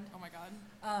mic stand. Oh my God.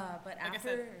 But Like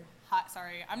after, I said,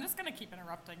 sorry, I'm just gonna keep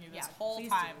interrupting you this yeah, whole please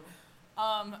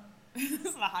time. This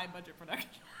is a high budget production.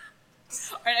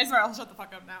 All right, I swear I'll shut the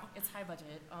fuck up now. It's high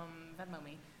budget. Venmo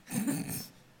me.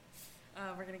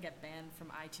 We're gonna get banned from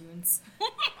iTunes.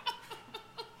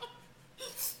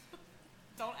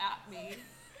 Don't at me.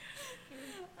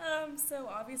 So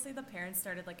obviously the parents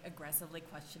started like aggressively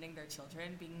questioning their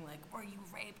children, being like, "Were you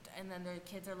raped?" And then their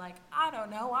kids are like, "I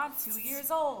don't know. I'm 2 years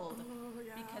old," Oh,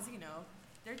 yeah. because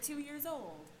they're 2 years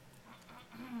old.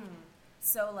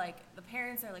 So like the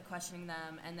parents are like questioning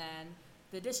them, and then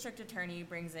the district attorney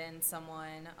brings in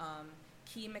someone,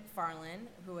 Key McFarlane,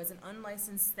 who is an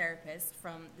unlicensed therapist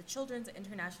from the Children's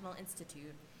International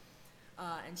Institute,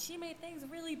 and she made things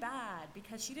really bad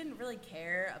because she didn't really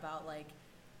care about like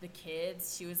the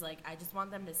kids. She was like, I just want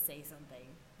them to say something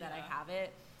that I Yeah. have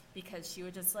it, because she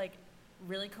would just like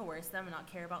really coerce them and not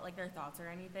care about like their thoughts or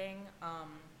anything.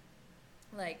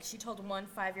 Like she told one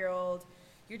 5-year-old,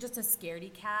 "You're just a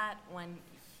scaredy cat," when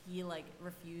he like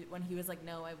refused, when he was like,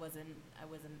 "No, I wasn't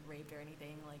raped or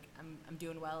anything. Like I'm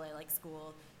doing well. I like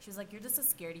school." She was like, "You're just a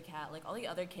scaredy cat. Like all the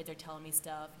other kids are telling me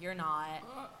stuff. You're not."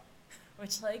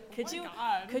 Which like, Oh my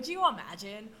God. could you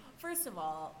imagine? First of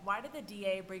all, why did the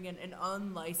DA bring in an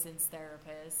unlicensed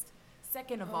therapist?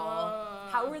 Second of all,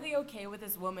 how were they okay with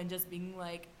this woman just being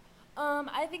like,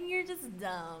 I think you're just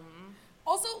dumb.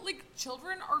 Also, like,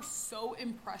 children are so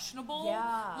impressionable.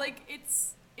 Yeah. Like,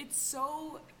 it's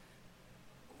so,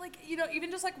 like, you know,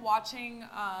 even just, like, watching,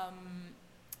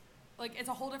 like, it's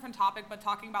a whole different topic, but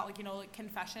talking about, like, you know, like,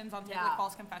 confessions on tape, Yeah. like,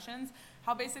 false confessions,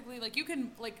 how basically, like, you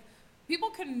can, like, people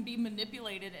can be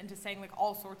manipulated into saying, like,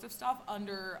 all sorts of stuff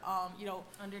under, you know,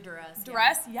 Under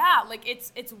duress. yeah. Like,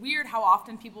 it's weird how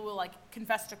often people will, like,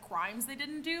 confess to crimes they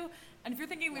didn't do. And if you're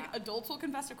thinking, like, Yeah. adults will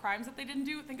confess to crimes that they didn't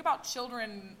do, think about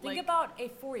children. Think like, about a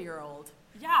 4-year-old.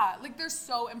 yeah, like, they're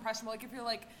so impressionable. Like, if you're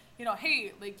like, you know,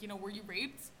 hey, like, you know, were you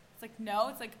raped? It's like, no.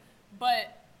 It's like,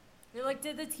 but, They're like,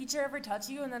 did the teacher ever touch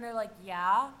you? And then they're like,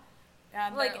 yeah.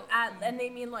 and Like, they're- and they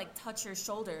mean like touch your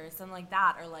shoulder, something like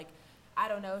that, or like, I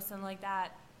don't know, something like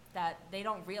that they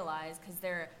don't realize because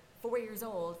they're 4 years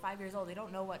old, 5 years old. They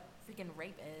don't know what freaking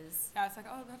rape is. yeah, it's like,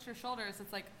 oh, that's your shoulders.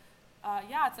 It's like,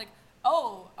 yeah, it's like,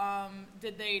 oh,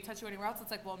 did they touch you anywhere else? It's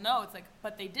like, well, no. It's like,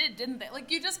 but they did, didn't they? Like,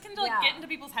 you just can, like, Yeah. get into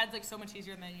people's heads, like, so much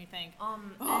easier than you think.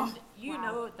 And you wow.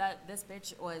 know that this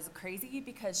bitch was crazy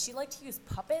because she liked to use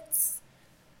puppets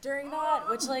during that,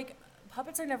 which like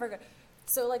puppets are never good.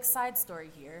 So like side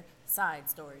stories.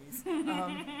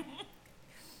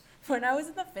 When I was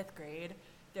in the 5th grade,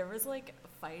 there was like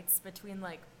fights between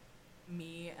like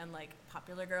me and like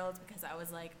popular girls because I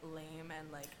was like lame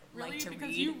and like Really? liked to Because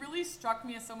read. you really struck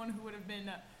me as someone who would have been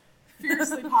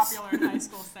fiercely popular in high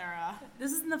school, Sarah.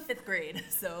 This is in the 5th grade,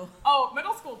 so Oh,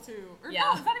 middle school, too. Or Yeah.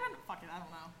 no, is that even, fuck it, I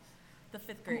don't know. the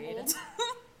 5th I'm grade. old.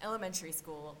 Elementary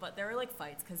school, but there were like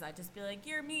fights because I'd just be like,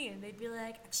 "You're mean," and they'd be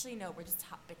like, "Actually, no, we're just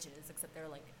hot bitches," except they're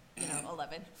like,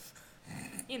 11.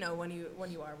 You know, when you're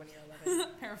 11.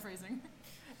 Paraphrasing.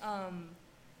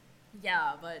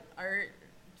 Yeah, but our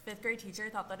 5th grade teacher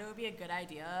thought that it would be a good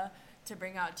idea to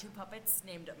bring out 2 puppets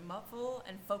named Muffle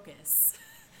and Focus.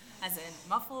 As in,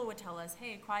 Muffle would tell us,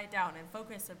 "Hey, quiet down," and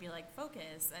Focus would be like,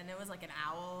 "Focus," and it was like an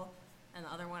owl. And the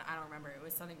other one, I don't remember. It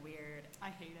was something weird.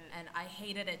 I hate it. And I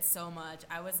hated it so much.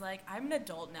 I was like, I'm an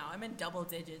adult now. I'm in double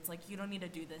digits. Like, you don't need to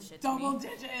do this shit to Double me.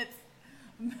 digits.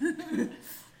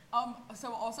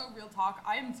 So also, real talk,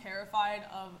 I am terrified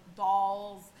of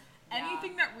dolls. Yeah.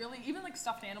 Anything that really, even like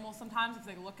stuffed animals sometimes, if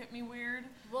they look at me weird.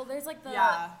 Well, there's like the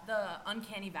Yeah.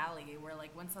 uncanny valley where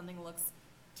like when something looks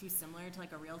too similar to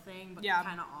like a real thing, but Yeah.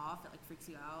 kind of off, it like freaks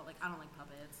you out. Like, I don't like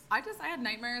puppets. I had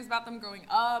nightmares about them growing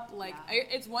up. Like, Yeah.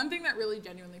 it's one thing that really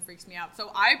genuinely freaks me out.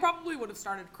 So I probably would have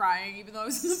started crying even though I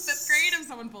was in the 5th grade if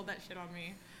someone pulled that shit on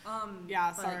me.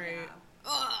 Yeah, but sorry. yeah.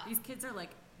 Ugh. These kids are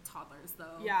like toddlers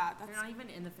though. Yeah, They're that's- not even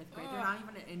in the 5th grade. They're Ugh. not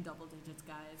even in double digits,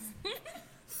 guys.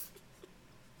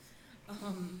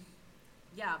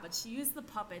 Yeah, but she used the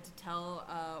puppet to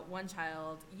tell one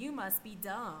child, "You must be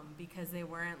dumb," because they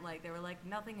were like,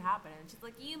 nothing happened. And she's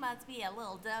like, "You must be a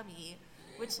little dummy,"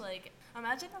 which, like,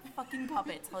 imagine a fucking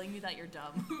puppet telling you that you're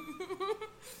dumb.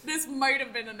 This might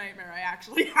have been a nightmare I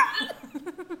actually had.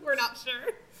 We're not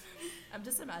sure. I'm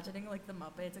just imagining, like, the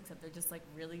Muppets, except they're just, like,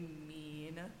 really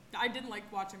mean. I didn't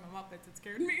like watching the Muppets. It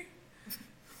scared me.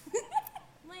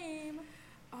 Lame.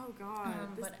 Oh,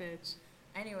 God. This But bitch.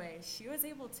 anyway, she was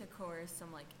able to coerce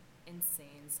some, like,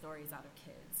 insane stories out of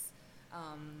kids.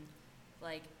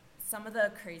 Like, some of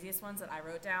the craziest ones that I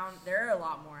wrote down, there are a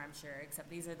lot more, I'm sure, except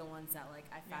these are the ones that, like,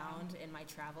 I found in my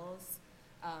travels.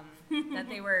 That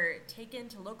they were taken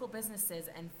to local businesses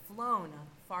and flown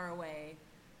far away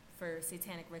for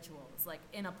satanic rituals, like,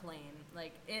 in a plane.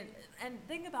 Like, and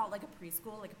think about, like, a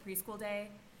preschool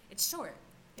day. It's short.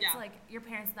 It's like your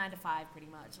parents' 9 to 5, pretty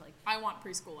much. Like, I want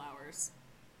preschool hours.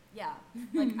 yeah,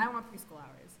 like, I want preschool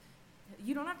hours.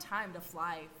 You don't have time to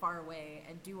fly far away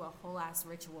and do a whole ass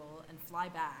ritual and fly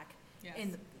back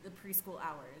in the preschool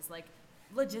hours. Like,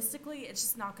 logistically, it's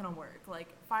just not gonna work. Like,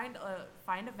 find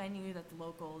a venue that's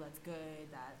local, that's good,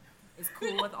 that is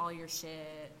cool with all your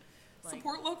shit. Like,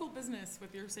 support local business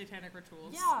with your satanic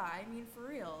rituals. yeah, I mean, for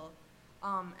real.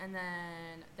 And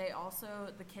then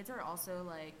the kids are also,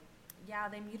 like, yeah,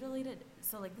 they mutilated.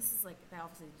 So, like, this is, like, they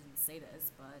obviously didn't say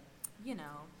this, but, you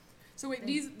know. So wait,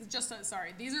 these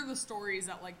are the stories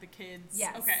that, like, the kids.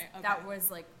 Yes. Okay. That was,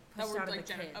 like, pushed that were, out of like,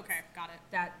 the kids. okay, got it.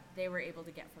 That they were able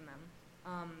to get from them.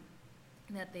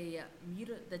 That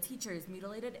the teachers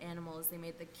mutilated animals. They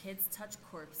made the kids touch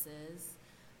corpses,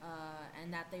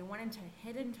 and that they went into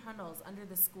hidden tunnels under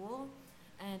the school.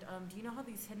 And do you know how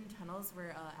these hidden tunnels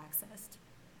were accessed?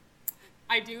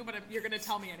 I do, but you're gonna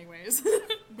tell me anyways.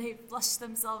 They flushed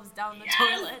themselves down the Yes,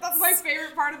 toilets. that's my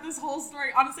favorite part of this whole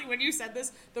story. Honestly, when you said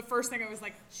this, the first thing I was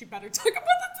like, she better talk about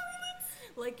the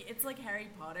toilets. Like, it's like Harry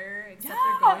Potter, except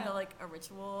Yeah. they're going to, like, a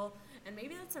ritual. And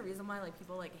maybe that's the reason why, like,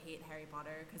 people, like, hate Harry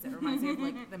Potter, because it reminds me of,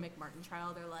 like, the McMartin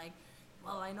trial. They're like,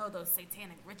 well, I know those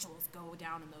satanic rituals go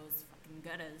down in those fucking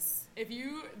gutters. If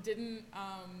you didn't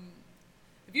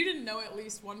know at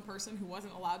least one person who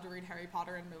wasn't allowed to read Harry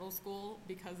Potter in middle school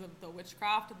because of the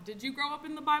witchcraft, did you grow up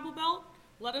in the Bible Belt?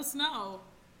 Let us know.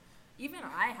 Even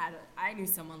I knew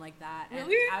someone like that. And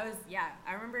Really?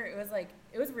 I remember it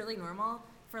was really normal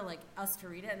for, like, us to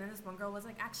read it. And then this one girl was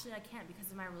like, actually, I can't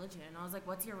because of my religion. And I was like,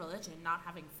 what's your religion? Not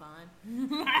having fun.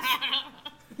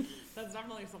 That's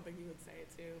definitely something you would say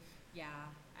too. Yeah,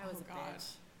 I was Oh, a God.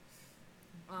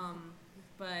 bitch.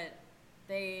 But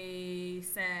the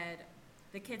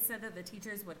kids said that the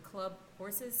teachers would club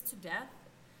horses to death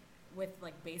with,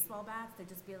 like, baseball bats. They'd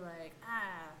just be like,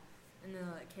 ah. And then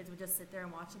the kids would just sit there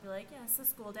and watch and be like, yeah, it's a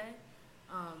school day.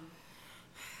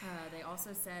 They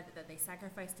also said that they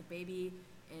sacrificed a baby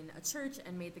in a church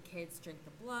and made the kids drink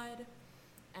the blood.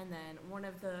 And then one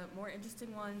of the more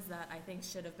interesting ones that I think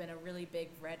should have been a really big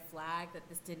red flag that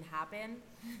this didn't happen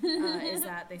is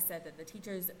that they said that the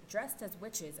teachers dressed as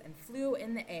witches and flew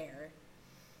in the air.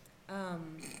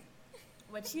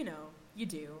 Which, you know, you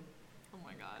do. Oh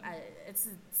my God. It's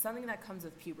something that comes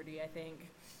with puberty, I think.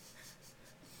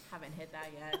 Haven't hit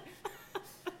that yet.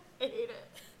 I hate it.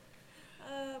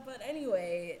 But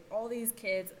anyway, all these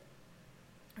kids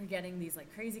are getting these,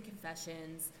 like, crazy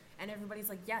confessions, and everybody's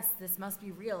like, yes, this must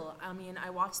be real. I mean, I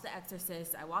watched The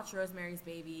Exorcist, I watched Rosemary's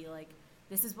Baby, like,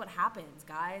 this is what happens,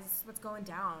 guys. This is what's going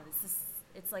down.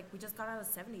 It's like we just got out of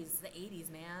the 70s, it's the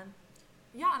 80s, man.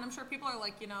 Yeah, and I'm sure people are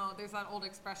like, you know, there's that old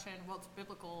expression, well, it's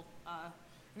biblical,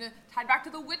 tied back to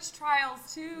the witch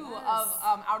trials, too, Yes.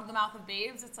 of out of the mouth of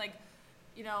babes. It's like,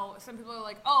 you know, some people are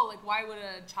like, oh, like, why would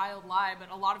a child lie?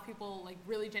 But a lot of people, like,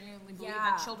 really genuinely believe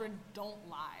that children don't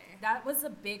lie. That was a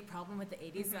big problem with the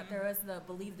 80s, that there was the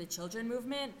Believe the Children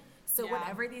movement. So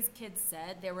whatever these kids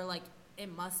said, they were like, it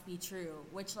must be true.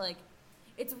 Which, like,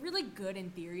 it's really good in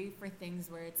theory for things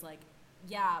where it's like,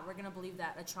 yeah, we're going to believe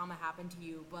that a trauma happened to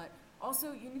you. But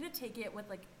also, you need to take it with,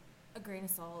 like, a grain of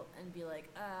salt and be like,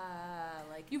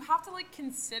 like, You have to, like,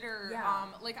 consider,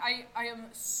 like, I am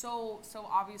so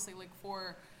obviously, like,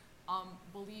 for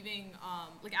believing,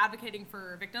 like, advocating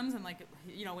for victims and, like,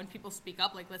 you know, when people speak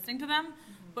up, like, listening to them.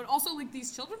 But also, like,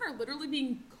 these children are literally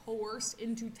being coerced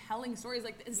into telling stories.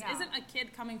 Like, this isn't a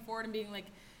kid coming forward and being like,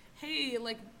 hey,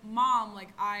 like, mom, like,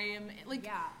 I am, like...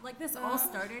 Yeah, like, this all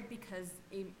started because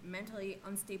a mentally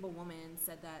unstable woman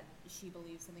said that she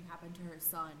believes something happened to her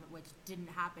son, which didn't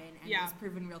happen, and it was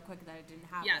proven real quick that it didn't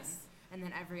happen. Yes. And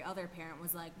then every other parent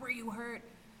was like, were you hurt?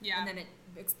 Yeah. And then it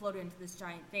exploded into this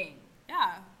giant thing.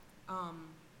 Yeah.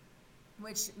 Which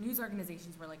which news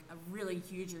organizations were like a really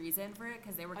huge reason for it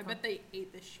because they were. I bet they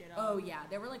ate this shit up. Oh yeah,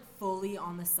 they were like fully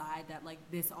on the side that like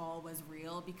this all was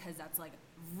real because that's like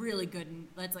really good.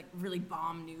 That's like really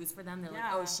bomb news for them. They're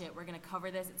like, oh shit, we're gonna cover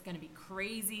this. It's gonna be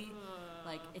crazy.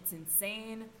 Like it's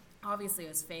insane. Obviously it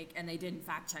was fake, and they didn't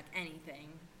fact check anything,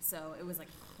 so it was like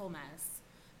a whole mess.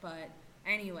 But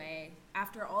anyway,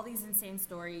 after all these insane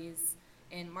stories,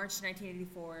 in March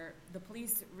 1984, the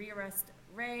police rearrest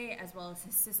Ray, as well as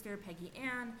his sister Peggy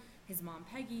Ann, his mom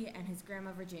Peggy, and his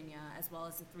grandma Virginia, as well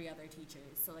as the 3 other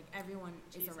teachers. So like everyone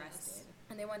is arrested.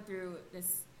 And they went through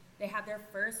this, they had their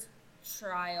first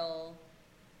trial.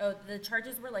 Oh, the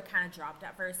charges were like kind of dropped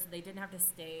at first, so they didn't have to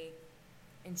stay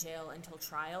in jail until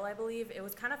trial, I believe. It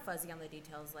was kind of fuzzy on the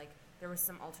details, like there was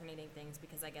some alternating things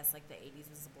because I guess like the 80s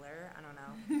was a blur. I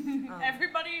don't know.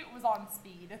 Everybody was on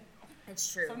speed.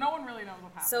 It's true. So no one really knows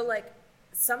what happened. So like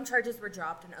some charges were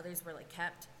dropped and others were like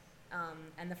kept.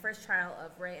 And the first trial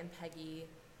of Ray and Peggy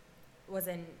was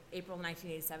in April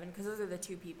 1987 because those are the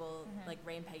 2 people, like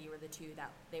Ray and Peggy were the 2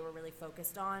 that they were really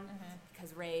focused on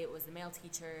because Ray was the male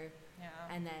teacher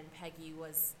and then Peggy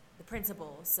was the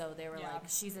principal, so they were like,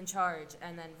 she's in charge.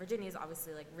 And then Virginia's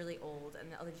obviously like really old,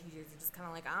 and the other teachers are just kind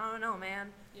of like, I don't know,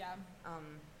 man.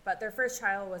 But their first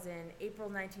trial was in April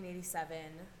 1987.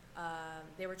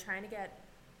 They were trying to get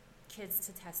kids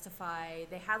to testify.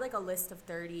 They had like a list of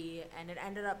 30, and it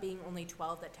ended up being only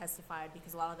 12 that testified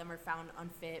because a lot of them were found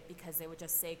unfit because they would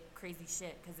just say crazy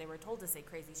shit because they were told to say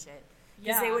crazy shit.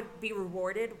 Because they would be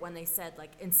rewarded when they said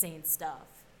like insane stuff.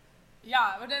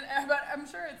 Yeah, but I'm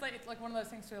sure it's like one of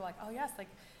those things where you're like, oh yes, like,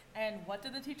 and what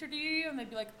did the teacher do? And they'd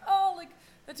be like, oh, like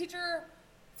the teacher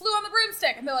flew on the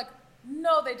broomstick, and they're like,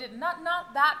 no, they did not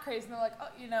that crazy. And they're like, oh,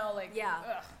 you know, like,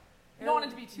 ugh. You don't want it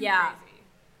to be too crazy.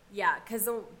 Yeah, because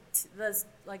the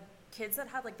like kids that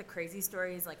had like the crazy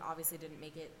stories like obviously didn't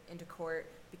make it into court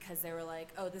because they were like,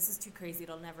 oh, this is too crazy,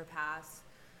 it'll never pass.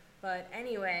 But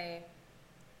anyway,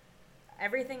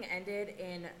 everything ended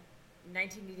in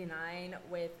 1989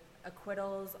 with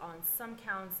acquittals on some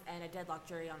counts and a deadlock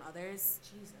jury on others.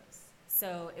 Jesus.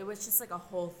 So it was just like a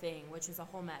whole thing, which was a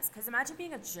whole mess. Because imagine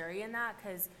being a jury in that,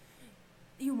 because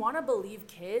you want to believe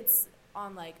kids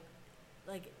on like,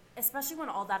 especially when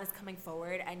all that is coming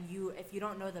forward, and if you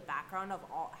don't know the background of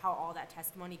how all that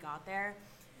testimony got there,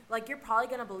 like you're probably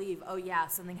gonna believe, oh yeah,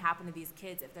 something happened to these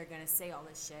kids if they're gonna say all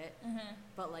this shit.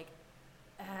 But like,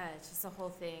 it's just a whole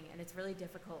thing, and it's really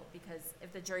difficult because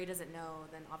if the jury doesn't know,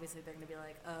 then obviously they're gonna be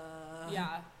like,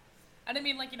 Yeah. And I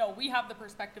mean, like, you know, we have the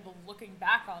perspective of looking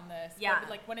back on this. Yeah. But,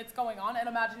 like, when it's going on, and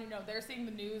imagine, you know, they're seeing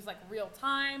the news, like, real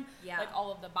time. Yeah. Like,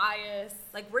 all of the bias.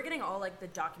 Like, we're getting all, like, the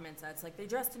documents that's, like, they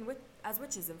dressed as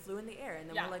witches and flew in the air. And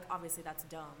then we're like, obviously, that's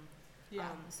dumb. Yeah.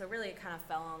 So really, it kind of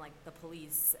fell on, like, the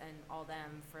police and all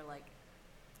them for, like,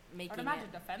 making I'd imagine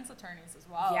defense attorneys as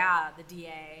well. Yeah, the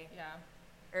DA.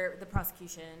 Yeah. Or the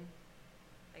prosecution,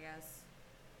 I guess.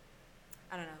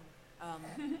 I don't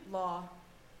know. Law.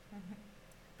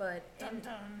 But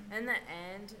in the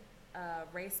end,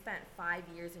 Ray spent 5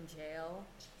 years in jail,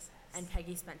 and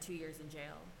Peggy spent 2 years in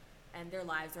jail, and their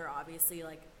lives are obviously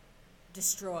like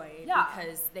destroyed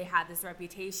because they had this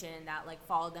reputation that like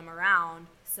followed them around.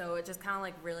 So it just kind of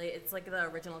like really, it's like the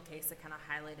original case that kind of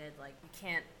highlighted like you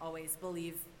can't always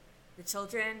believe the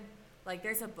children. Like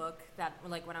there's a book that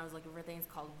like when I was looking for things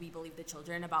called We Believe the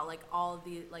Children, about like all of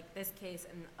the like this case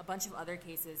and a bunch of other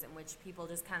cases in which people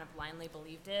just kind of blindly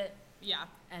believed it. Yeah.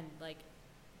 And like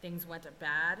things went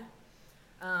bad.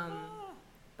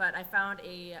 But I found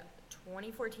a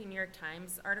 2014 New York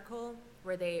Times article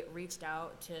where they reached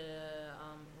out to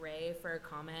Ray for a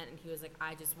comment, and he was like,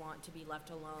 I just want to be left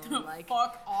alone. Like,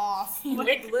 fuck off.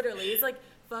 Like literally, he's like,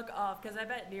 fuck off. Because I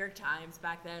bet New York Times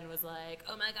back then was like,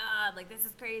 oh my God, like this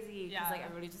is crazy. Because like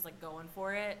everybody's just like going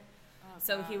for it. Oh,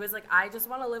 so God. He was like, I just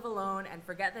want to live alone and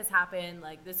forget this happened.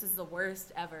 Like this is the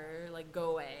worst ever. Like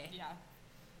go away. Yeah.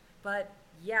 But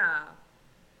yeah,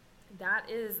 that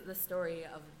is the story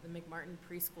of the McMartin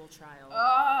preschool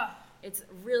trial. It's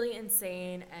really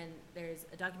insane, and there's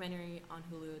a documentary on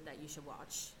Hulu that you should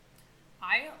watch.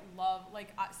 I love, like,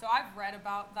 so I've read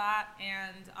about that,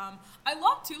 and I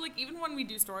love, too, like, even when we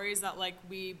do stories that, like,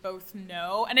 we both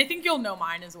know, and I think you'll know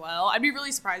mine as well. I'd be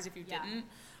really surprised if you didn't,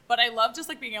 but I love just,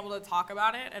 like, being able to talk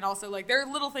about it, and also, like, there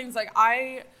are little things, like,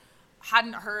 I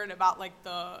hadn't heard about like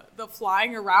the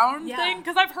flying around thing,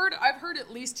 because I've heard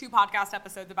at least 2 podcast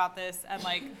episodes about this, and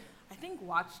like I think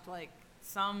watched like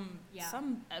some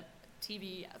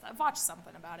TV. I've watched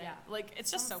something about it. Like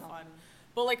it's just so fun.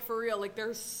 But like for real, like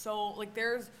there's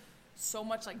so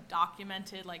much like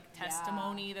documented like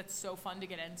testimony that's so fun to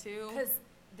get into. Because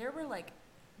there were like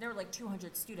there were like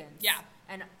 200 students. Yeah.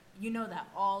 And you know that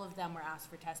all of them were asked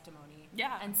for testimony.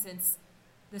 Yeah. And since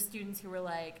the students who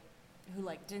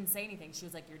didn't say anything, she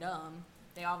was like, you're dumb.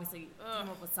 They obviously came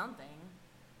up with something.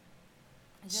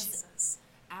 It's just Jesus.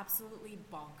 absolutely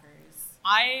bonkers.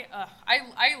 I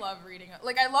love reading.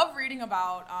 Like, I love reading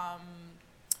about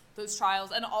those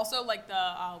trials, and also like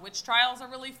the witch trials are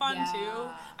really fun too.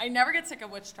 I never get sick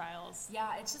of witch trials.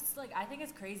 Yeah, it's just like, I think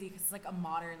it's crazy because it's like a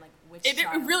modern like witch It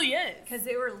trial. really is. Because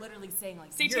they were literally saying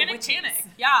like Satanic Panic.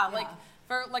 Yeah, like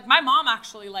for like my mom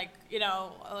actually, like, you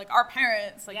know, like our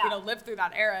parents, like, you know, lived through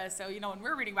that era. So, you know, when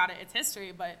we're reading about it, it's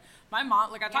history. But my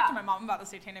mom, like, I talked to my mom about the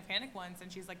Satanic Panic once,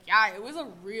 and she's like, yeah, it was a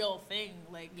real thing.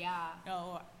 Like, you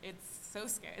know, it's so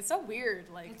scary. It's so weird.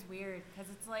 Like, it's weird because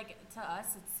it's like, to us,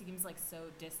 it seems like so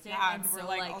distant. Yeah, and we're so,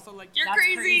 like also like, you're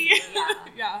crazy.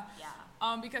 Yeah.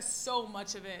 Because so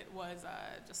much of it was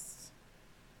just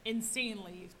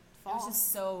insanely false. It was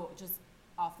just so just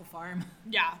off the farm.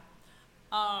 Yeah.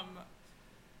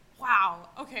 Wow.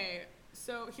 Okay.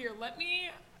 So here, let me.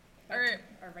 Our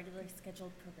regularly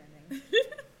scheduled programming.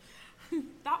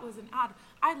 That was an ad.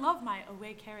 I love my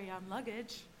away carry-on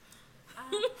luggage.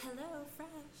 Hello, Fresh.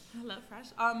 Hello, Fresh.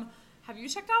 Have you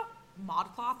checked out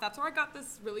ModCloth? That's where I got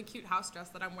this really cute house dress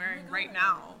that I'm wearing right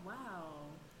now. Wow.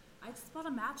 I just bought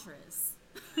a mattress.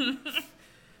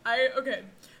 Okay.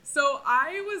 So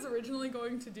I was originally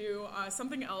going to do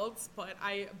something else, but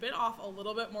I bit off a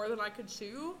little bit more than I could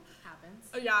chew. Happens.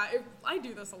 I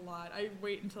do this a lot. I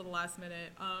wait until the last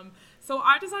minute. So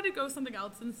I decided to go something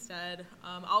else instead.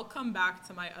 I'll come back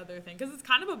to my other thing because it's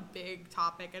kind of a big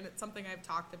topic and it's something I've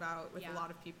talked about with a lot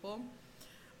of people.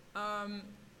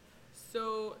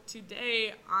 So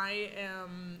today I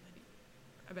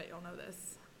bet you'll know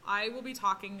this. I will be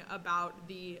talking about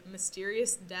the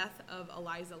mysterious death of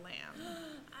Eliza Lamb.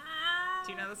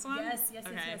 Do you know this one? Yes. Okay.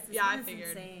 This yeah, one I is figured.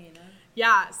 Insane.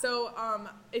 Yeah, so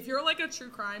if you're like a true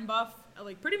crime buff,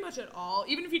 like pretty much at all,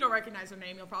 even if you don't recognize her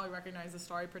name, you'll probably recognize the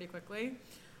story pretty quickly.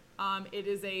 It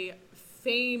is a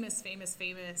famous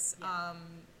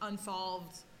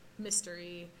unsolved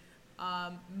mystery.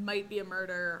 Might be a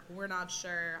murder, we're not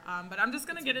sure. But I'm just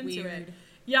gonna get into it.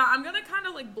 Yeah, I'm gonna kind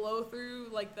of like blow through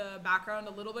like the background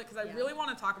a little bit because I really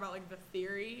want to talk about like the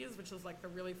theories, which is like the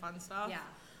really fun stuff. Yeah.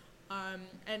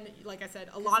 And like I said,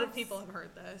 a lot of people have heard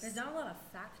this. There's not a lot of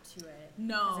fact to it.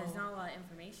 No. There's not a lot of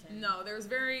information. No, there's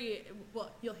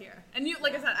you'll hear. And you,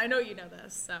 like I said, I know you know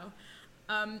this. So,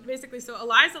 basically, so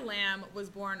Eliza Lamb was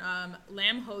born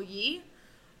Lam Ho Yi,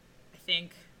 I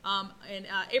think, in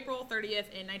April 30th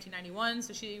in 1991.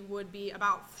 So she would be, let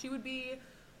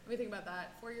me think about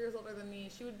that, 4 years older than me.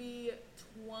 She would be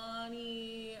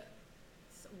 20,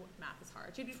 math is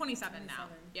hard. She'd be 27 now.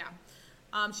 Yeah.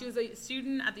 She was a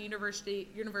student at the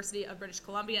University of British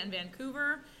Columbia in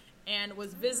Vancouver and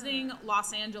was visiting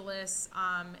Los Angeles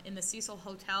in the Cecil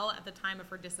Hotel at the time of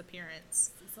her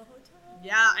disappearance. Cecil Hotel?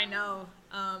 Yeah, I know.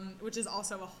 Which is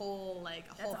also a whole thing.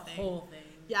 Whole thing.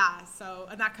 Yeah, so,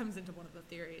 and that comes into one of the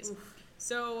theories. Oof.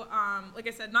 So, like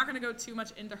I said, not going to go too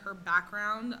much into her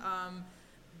background.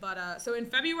 But so in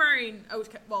February,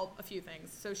 a few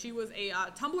things. So she was a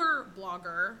Tumblr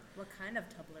blogger. What kind of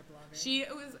Tumblr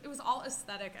blogger? It was all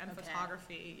aesthetic and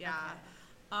photography. Yeah.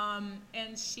 Okay.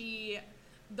 And she,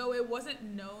 though it wasn't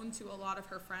known to a lot of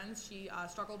her friends, she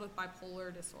struggled with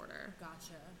bipolar disorder.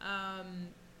 Gotcha.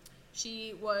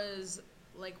 She was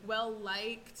like well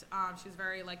liked. She was a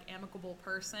very like amicable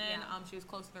person. Yeah. She was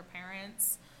close with her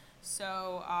parents.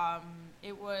 So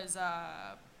it was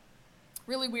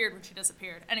really weird when she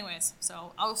disappeared. Anyways,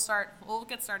 so we'll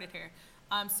get started here.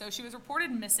 So she was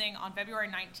reported missing on February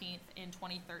 19th in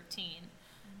 2013.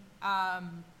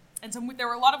 And so there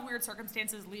were a lot of weird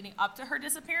circumstances leading up to her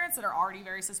disappearance that are already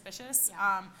very suspicious.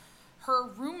 Yeah. Her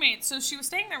roommates, so she was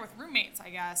staying there with roommates,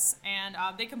 I guess, and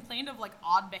they complained of like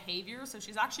odd behavior. So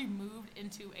she's actually moved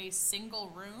into a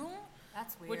single room.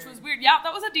 That's weird. Which was weird. Yeah,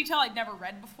 that was a detail I'd never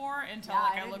read before until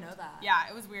I didn't know that. Yeah,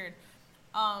 it was weird.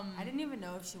 I didn't even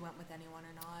know if she went with anyone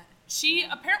or not.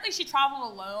 Apparently she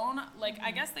traveled alone. Like,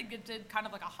 I guess they did kind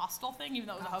of like a hostel thing, even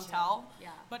though it was a hotel. Yeah.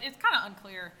 But it's kind of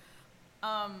unclear.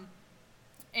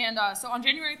 So on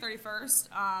January 31st,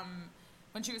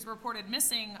 when she was reported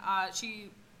missing, she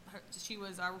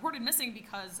was reported missing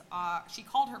because she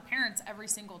called her parents every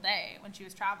single day when she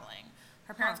was traveling.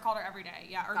 Her parents called her every day.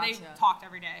 Yeah, or they talked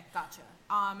every day. Gotcha.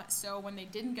 So when they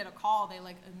didn't get a call, they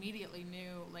like immediately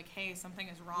knew like, hey, something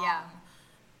is wrong. Yeah.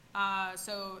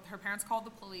 So her parents called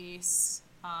the police.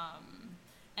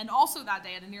 And also that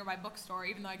day at a nearby bookstore,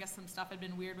 even though I guess some stuff had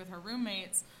been weird with her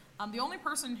roommates, the only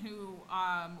person who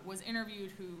was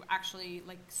interviewed who actually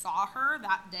like saw her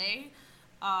that day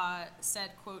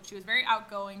said, quote, she was very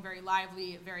outgoing, very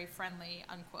lively, very friendly,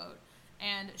 unquote.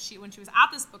 And when she was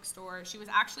at this bookstore, she was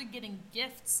actually getting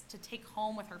gifts to take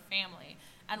home with her family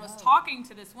and was talking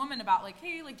to this woman about like,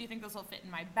 hey, like, do you think this will fit in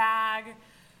my bag?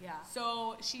 Yeah.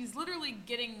 So she's literally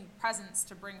getting presents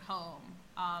to bring home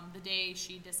the day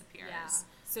she disappears. Yeah.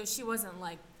 So she wasn't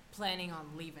like planning on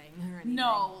leaving or anything.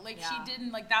 No, like she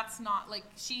didn't, like that's not, like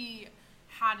she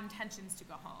had intentions to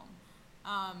go home.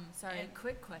 Sorry,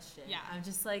 quick question. Yeah. I'm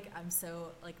just like, I'm so,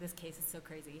 like, this case is so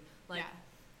crazy. Like,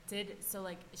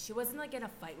 she wasn't like in a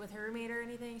fight with her roommate or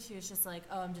anything? She was just like,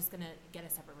 oh, I'm just gonna get a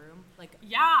separate room? Like,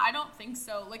 yeah, I don't think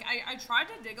so. Like, I tried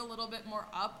to dig a little bit more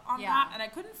up on that, and I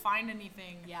couldn't find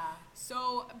anything. Yeah.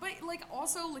 So, but like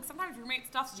also, like sometimes roommate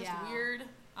stuff's just weird.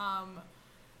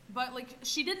 But like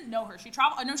she didn't know her.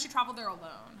 I know she traveled there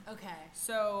alone. Okay.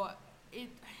 So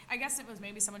I guess it was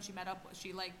maybe someone she met up with.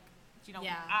 She like, you know,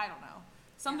 I don't know.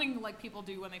 Something like people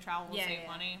do when they travel to save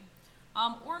money.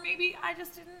 Or maybe I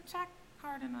just didn't check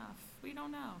hard enough. We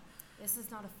don't know. This is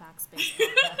not a facts-based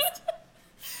podcast.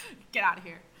 Get out of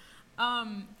here.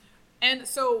 And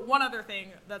so one other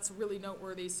thing that's really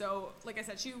noteworthy. So like I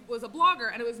said, she was a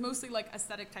blogger and it was mostly like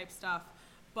aesthetic type stuff.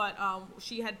 But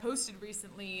she had posted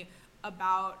recently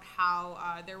about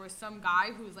how there was some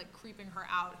guy who was like creeping her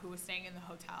out who was staying in the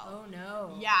hotel. Oh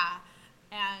no. Yeah.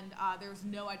 And there was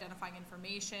no identifying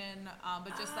information,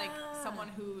 but just like someone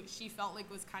who she felt like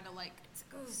was kind of like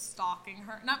stalking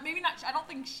her. I don't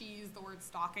think she used the word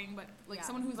stalking, but like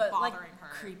someone who's bothering like,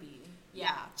 her. Creepy.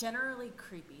 Yeah. Generally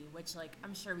creepy, which like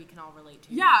I'm sure we can all relate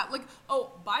to. Yeah, like,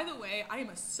 oh, by the way, I am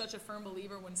such a firm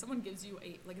believer when someone gives you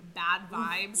like bad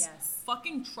vibes,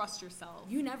 fucking trust yourself.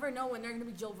 You never know when they're gonna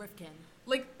be Joel Rifkin.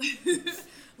 Like,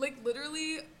 like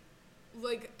literally,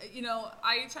 like, you know,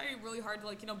 I try really hard to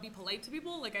like, you know, be polite to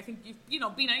people. Like, I think you know,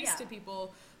 be nice to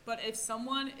people. But if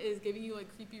someone is giving you like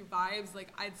creepy vibes, like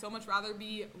I'd so much rather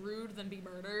be rude than be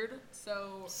murdered.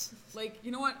 So, like,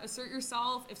 you know what? Assert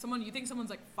yourself. If you think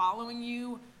someone's like following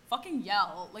you, fucking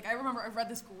yell. Like, I remember I've read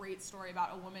this great story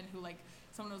about a woman who like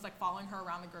someone was like following her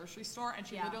around the grocery store, and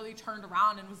she literally turned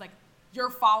around and was like, "You're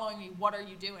following me. What are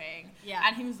you doing?" Yeah.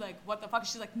 And he was like, "What the fuck?"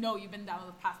 She's like, "No, you've been down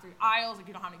the past 3 aisles. Like,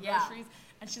 you don't have any groceries."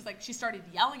 And she's like, she started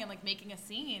yelling and like making a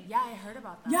scene. Yeah, I heard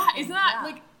about that. Yeah, isn't that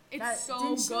like? It's so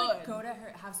didn't she, good. Like, go to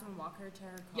her, have someone walk her to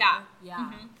her car? Yeah.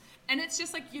 Mm-hmm. And it's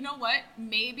just like, you know what?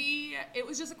 Maybe it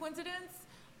was just a coincidence,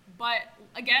 but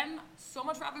again, so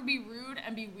much rather be rude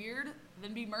and be weird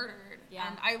than be murdered. Yeah.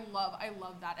 And I love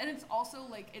that. And it's also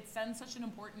like, it sends such an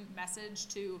important message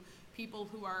to people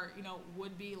who are, you know,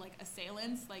 would be like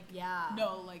assailants. Like,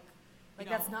 no, like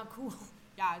that's not cool.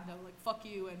 Yeah, no, like fuck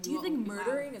you. And do you think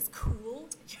murdering is cool?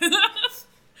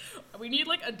 We need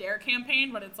like a DARE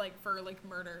campaign, but it's like for like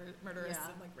murderers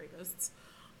and like rapists.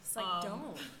 It's like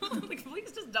don't. Like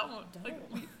please just don't. Like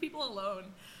leave people alone.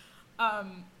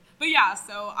 But yeah,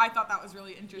 so I thought that was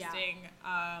really interesting.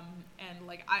 And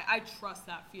like I trust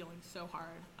that feeling so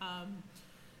hard.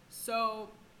 So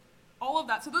all of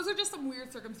that. So those are just some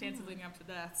weird circumstances leading up to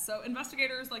this. So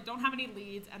investigators like don't have any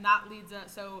leads, and that leads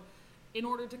us. So in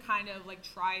order to kind of like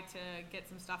try to get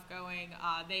some stuff going,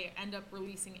 they end up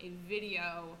releasing a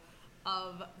video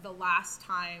of the last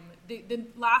time, the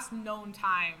last known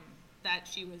time that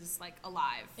she was like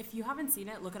alive. If you haven't seen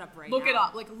it, look it up right now. Look it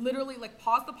up. Like literally like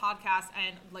pause the podcast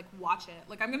and like watch it.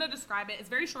 Like I'm going to describe it. It's a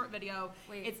very short video.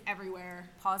 Wait. It's everywhere.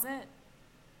 Pause it.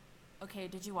 Okay,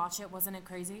 did you watch it? Wasn't it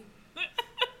crazy?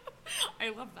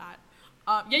 I love that.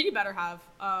 Yeah, you better have.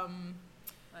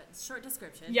 Short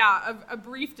description. Yeah, a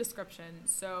brief description.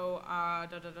 So,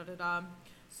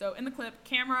 So in the clip,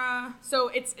 camera. So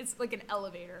it's like an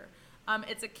elevator.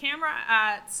 It's a camera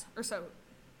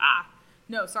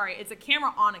it's a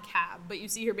camera on a cab, but you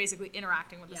see her basically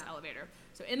interacting with this elevator.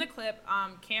 So in the clip,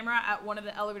 camera at one of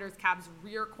the elevator's cab's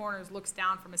rear corners looks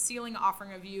down from a ceiling,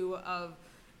 offering a view of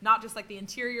not just like the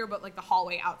interior, but like the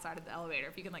hallway outside of the elevator,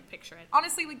 if you can like picture it.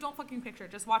 Honestly, like don't fucking picture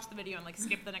it. Just watch the video and like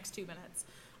skip the next 2 minutes.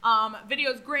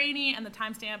 Video's grainy and the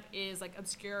timestamp is like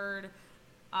obscured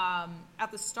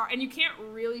at the start, and you can't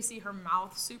really see her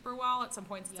mouth super well. At some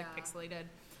points it's like pixelated.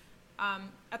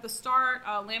 At the start,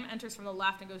 Lam enters from the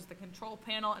left and goes to the control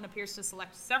panel and appears to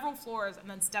select several floors and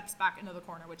then steps back into the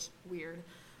corner, which weird.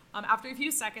 After a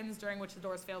few seconds, during which the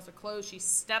doors fails to close, she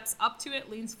steps up to it,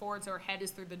 leans forward so her head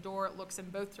is through the door, looks in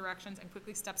both directions, and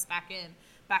quickly steps back in,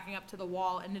 backing up to the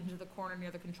wall and into the corner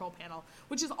near the control panel,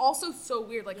 which is also so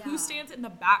weird. Like, who stands in the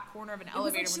back corner of an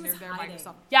elevator when they're there by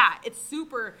yourself? Yeah, it's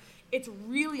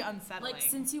really unsettling. Like,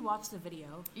 since you watched the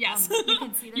video, yes, you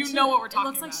can see that you know what we're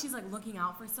talking about. It looks like she's like looking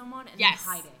out for someone and then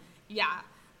hiding. Yeah.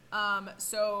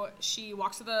 So she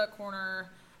walks to the corner.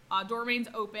 Door remains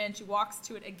open. She walks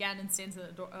to it again and stands in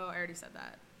the door. Oh, I already said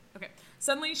that. Okay.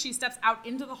 Suddenly, she steps out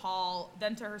into the hall,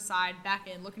 then to her side, back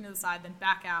in, looking to the side, then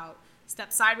back out,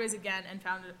 steps sideways again, and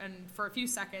for a few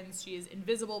seconds, she is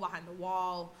invisible behind the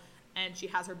wall, and she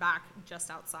has her back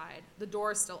just outside. The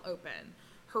door is still open.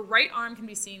 Her right arm can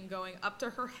be seen going up to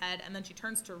her head, and then she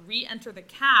turns to re-enter the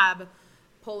cab,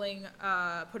 putting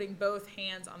both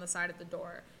hands on the side of the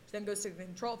door. She then goes to the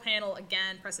control panel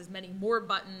again, presses many more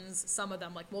buttons, some of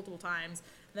them like multiple times,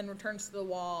 then returns to the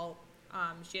wall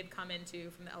she had come into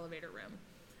from the elevator room.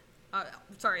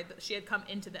 She had come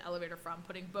into the elevator from,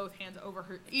 putting both hands over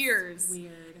her ears.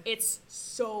 Weird. It's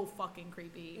so fucking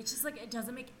creepy. It's just like, it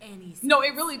doesn't make any sense. No,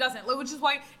 it really doesn't. Like, which is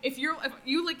why if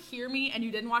you like hear me and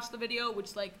you didn't watch the video,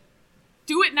 which like,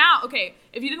 do it now. Okay,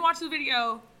 if you didn't watch the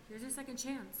video, here's your second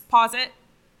chance. Pause it.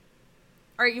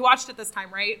 All right, you watched it this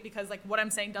time, right? Because like what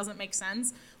I'm saying doesn't make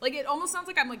sense. Like it almost sounds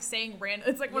like I'm like saying random.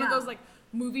 It's like one of those like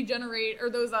movie generate or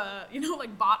those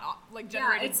like bot like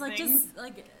generated it's like things. Just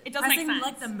like it doesn't make sense.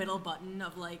 Like the middle button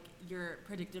of like your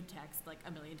predictive text like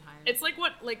a million times. It's like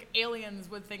what like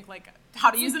aliens would think like how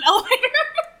to use an elevator.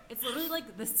 It's literally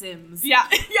like The Sims. Yeah.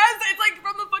 Yes, it's like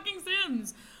from the fucking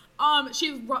Sims.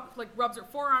 She rubs her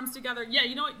forearms together. Yeah,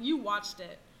 you know what? You watched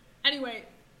it. Anyway,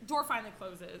 door finally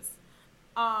closes.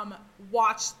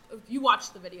 You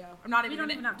watched the video. I'm not even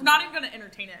gonna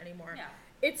entertain it anymore. Yeah.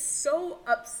 It's so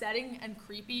upsetting and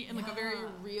creepy in like a very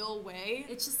real way.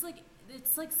 It's just like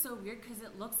it's like so weird because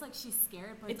it looks like she's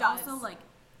scared, but it's does. also like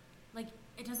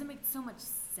it doesn't make so much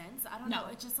sense. I don't know.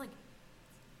 It's just like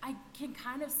I can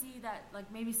kind of see that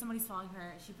like maybe somebody's following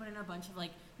her. She put in a bunch of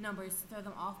like numbers to throw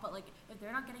them off, but like if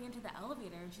they're not getting into the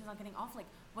elevator and she's not getting off, like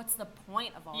what's the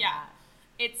point of all that?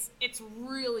 It's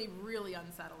really, really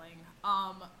unsettling.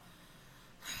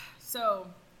 So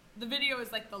the video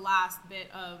is like the last bit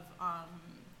of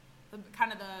the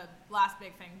last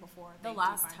big thing before the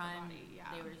last time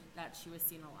that she was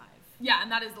seen alive. Yeah,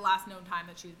 and that is the last known time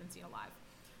that she's been seen alive.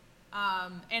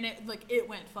 And it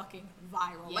went fucking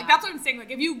viral. Yeah. Like that's what I'm saying.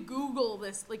 Like if you Google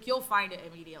this, like you'll find it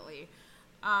immediately.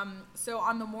 So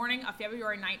on the morning of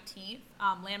February 19th,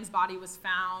 Lamb's body was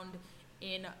found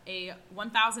in a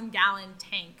 1,000-gallon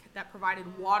tank that provided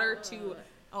water to,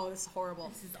 this is horrible.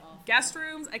 This is awful. Guest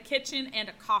rooms, a kitchen, and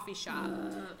a coffee shop.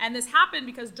 And this happened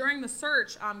because during the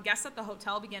search, guests at the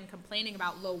hotel began complaining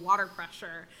about low water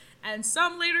pressure. And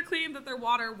some later claimed that their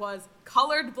water was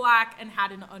colored black and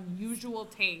had an unusual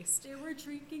taste. They were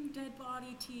drinking dead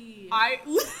body tea.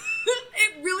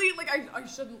 It really, like, I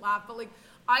shouldn't laugh, but, like,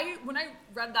 when I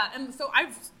read that, and so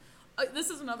this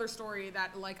is another story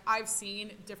that, like, I've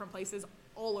seen different places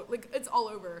it's all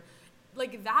over.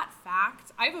 Like, that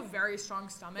fact, I have a very strong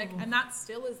stomach, and that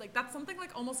still is, like, that's something,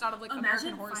 like, almost out of, like,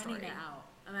 American Horror Story. Imagine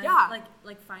finding that out.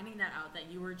 Like, finding that out that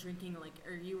you were drinking, like,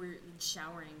 or you were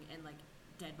showering in, like,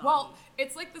 dead body. Well,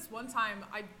 it's like this one time,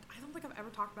 I don't think I've ever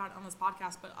talked about it on this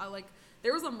podcast, but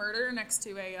there was a murder next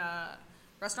to a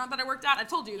restaurant that I worked at. I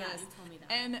told you this. Yeah, you told me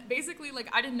that. And basically, like,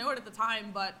 I didn't know it at the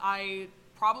time, but I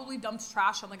probably dumped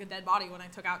trash on, like, a dead body when I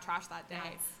took out trash that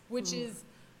day, which is...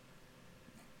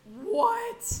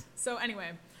 What? So anyway,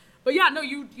 but yeah, no,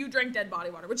 you drank dead body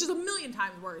water, which is a million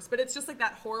times worse, but it's just like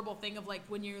that horrible thing of like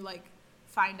when you like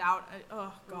find out,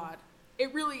 oh God,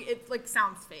 it like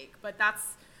sounds fake, but that's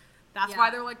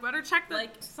why they're like, better check that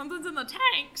like, something's in the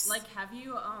tanks. Like, have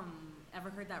you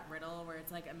ever heard that riddle where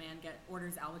it's like a man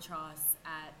orders albatross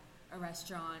at a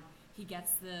restaurant, he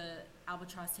gets the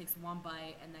albatross, takes one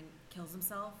bite, and then kills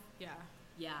himself? Yeah.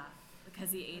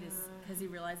 Because he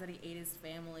realized that he ate his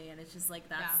family, and it's just like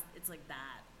it's like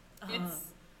that.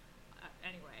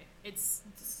 Anyway, it's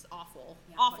just awful,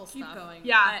 yeah, awful keep stuff. Keep going.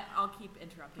 Yeah, I'll keep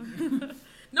interrupting you.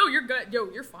 No, you're good. Yo,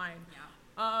 you're fine.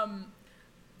 Yeah.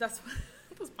 That's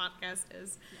what this podcast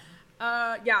is.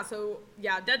 Yeah. So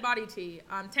dead body tea.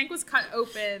 Tank was cut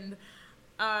open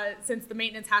since the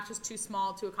maintenance hatch was too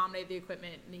small to accommodate the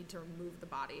equipment need to remove the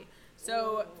body.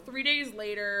 So 3 days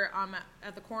later,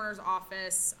 at the coroner's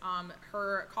office,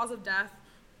 her cause of death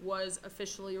was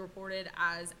officially reported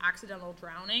as accidental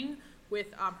drowning, with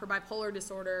her bipolar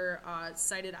disorder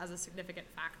cited as a significant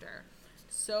factor.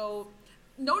 So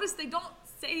notice they don't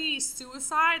say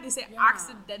suicide, they say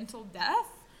accidental death.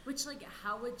 Which, like,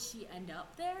 how would she end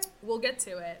up there? We'll get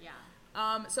to it.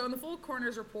 Yeah. So in the full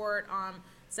coroner's report,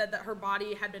 said that her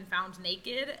body had been found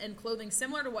naked and clothing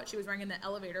similar to what she was wearing in the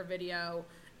elevator video,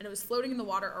 and it was floating in the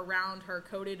water around her,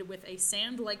 coated with a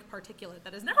sand-like particulate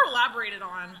that is never elaborated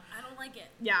on. I don't like it.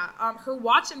 Yeah, her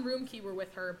watch and room key were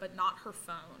with her, but not her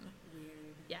phone.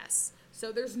 Weird. Yes.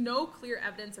 So there's no clear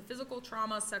evidence of physical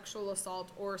trauma, sexual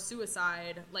assault, or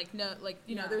suicide.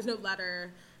 There's no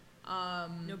letter.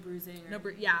 No bruising.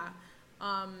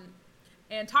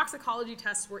 And toxicology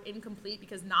tests were incomplete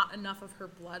because not enough of her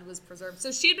blood was preserved.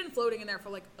 So she had been floating in there for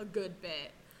like a good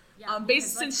bit. Yeah,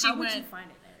 Based like, since how she would went. you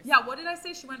find it there? Yeah, what did I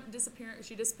say?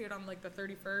 She disappeared on like the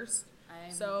 31st.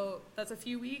 So that's a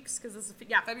few weeks because this is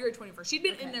February 21st. She'd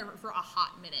been in there for a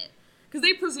hot minute because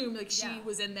they presumed like she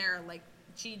was in there, like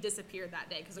she disappeared that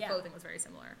day because the clothing was very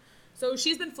similar. So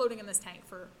she's been floating in this tank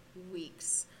for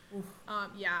weeks. Which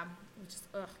is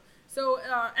ugh. So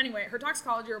anyway, her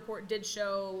toxicology report did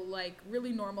show like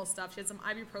really normal stuff. She had some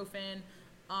ibuprofen,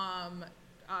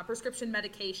 prescription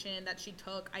medication that she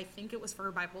took. I think it was for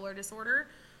her bipolar disorder.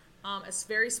 A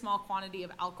very small quantity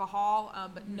of alcohol,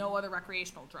 but no other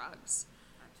recreational drugs.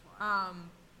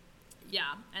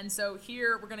 And so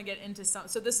here we're going to get into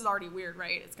so this is already weird,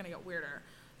 right? It's going to get weirder.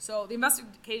 So the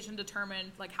investigation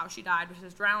determined like how she died, which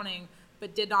is drowning,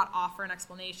 but did not offer an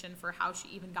explanation for how she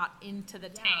even got into the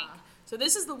tank. So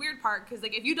this is the weird part, because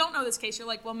like if you don't know this case, you're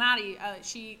like, well, Maddie,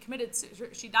 she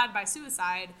died by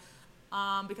suicide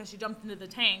because she jumped into the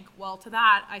tank. Well, to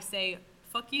that I say,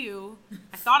 fuck you.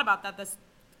 I thought about that. This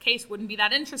case wouldn't be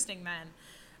that interesting then.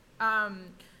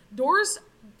 Doors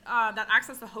that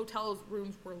access the hotel's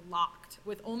rooms were locked,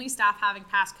 with only staff having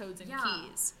passcodes and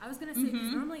keys. I was gonna say,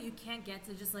 because normally you can't get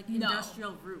to just like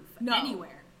industrial roof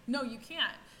anywhere. No, you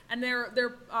can't. And they're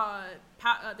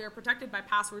protected by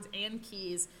passwords and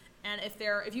keys. And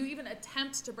if you even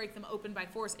attempt to break them open by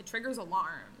force, it triggers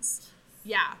alarms.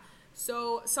 Yeah.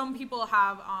 So some people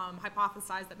have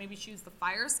hypothesized that maybe she used the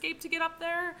fire escape to get up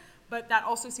there, but that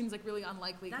also seems like really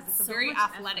unlikely because it's a very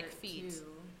athletic feat. Too.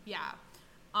 Yeah.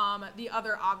 The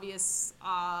other obvious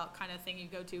kind of thing you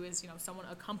go to is, someone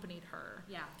accompanied her.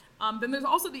 Yeah. Then there's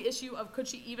also the issue of could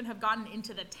she even have gotten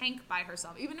into the tank by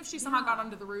herself, even if she somehow got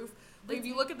under the roof. Like if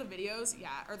you look at the videos,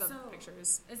 or the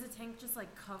pictures. Is the tank just like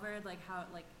covered, like how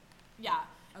like? Yeah.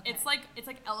 Okay. It's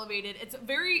like elevated. It's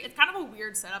kind of a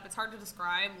weird setup. It's hard to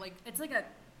describe. Like it's like a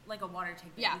water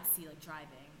tank that you would see like driving.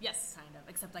 Yes. Kind of,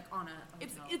 except like on a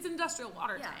hotel. It's industrial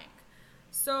water tank.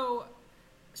 So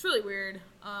it's really weird.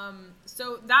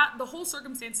 So that the whole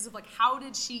circumstances of like how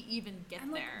did she even get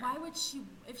and, like, there? Why would she,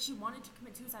 if she wanted to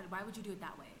commit suicide, why would you do it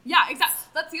that way? Yeah, exactly.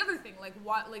 That's the other thing. Like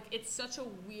what? Like it's such a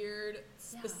weird,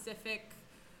 specific,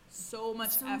 so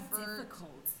much effort.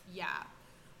 Difficult. Yeah.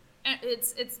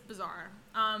 It's bizarre.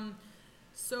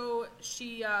 So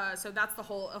she so that's the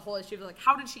whole issue of like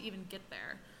how did she even get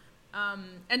there?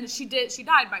 And she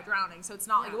died by drowning, so it's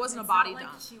not like it wasn't a body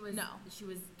dump. She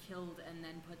was killed and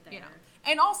then put there. Yeah.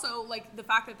 And also like the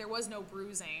fact that there was no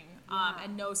bruising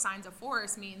and no signs of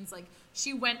force means like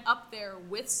she went up there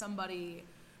with somebody,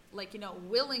 like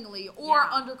willingly or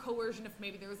under coercion if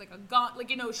maybe there was like a gun, like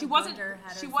she wasn't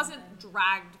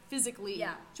dragged physically.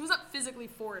 Yeah. She wasn't physically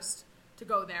forced to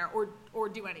go there or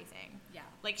do anything. Yeah.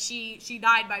 Like she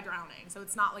died by drowning, so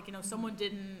it's not like someone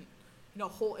didn't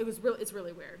it's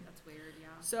really weird. That's weird. Yeah.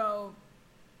 So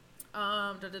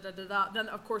then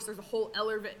of course there's a whole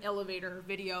elevator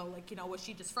video, like was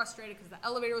she just frustrated because the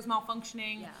elevator was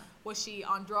malfunctioning? Was she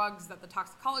on drugs that the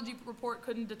toxicology report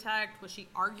couldn't detect? Was she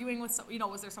arguing with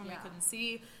was there something they couldn't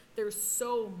see? There's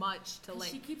so much to like.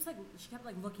 She kept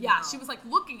looking. Yeah, she was like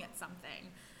looking at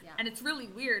something. Yeah. And it's really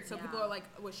weird. So people are like,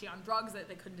 was she on drugs that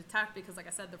they couldn't detect? Because like I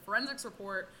said, the forensics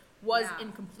report was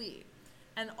incomplete.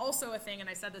 And also a thing, and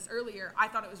I said this earlier, I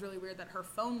thought it was really weird that her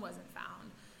phone wasn't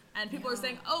found. And people are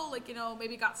saying, oh, like,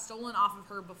 maybe it got stolen off of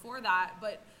her before that.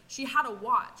 But she had a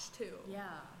watch, too. Yeah.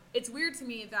 It's weird to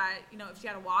me that, if she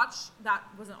had a watch, that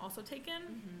wasn't also taken.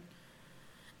 Mm-hmm.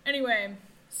 Anyway,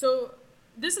 so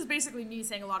this is basically me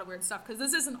saying a lot of weird stuff, because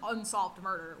this is an unsolved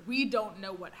murder. We don't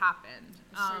know what happened.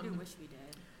 I sure do wish we did.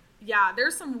 Yeah,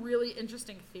 there's some really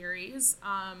interesting theories.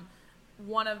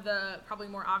 One of the probably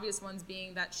more obvious ones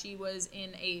being that she was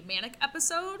in a manic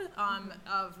episode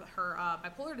of her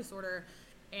bipolar disorder,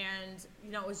 and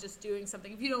was just doing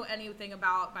something. If you know anything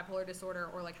about bipolar disorder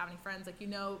or like have any friends, like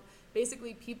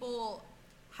basically people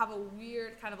have a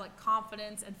weird kind of like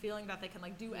confidence and feeling that they can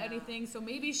like do anything. So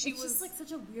maybe it's just like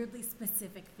such a weirdly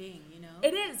specific thing,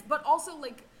 It is, but also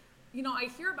like. I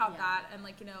hear about that, and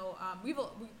like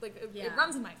it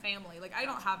runs in my family. Like I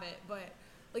don't have it, but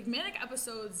like manic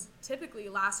episodes typically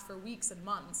last for weeks and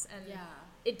months, and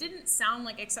it didn't sound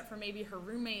like, except for maybe her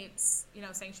roommates,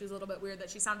 saying she was a little bit weird, that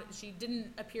she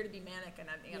didn't appear to be manic in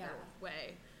any other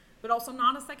way. But also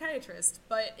not a psychiatrist.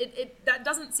 But it that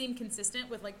doesn't seem consistent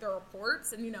with like the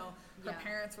reports, and her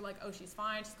parents were like, oh, she's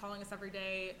fine, she's calling us every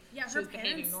day, she was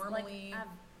behaving normally.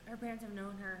 Her parents have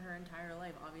known her entire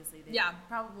life, obviously. They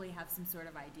probably have some sort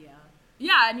of idea.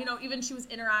 Yeah, and even she was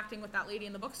interacting with that lady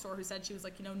in the bookstore who said she was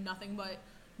like, nothing but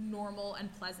normal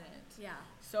and pleasant. Yeah.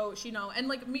 So she and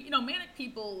like manic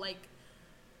people, like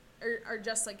are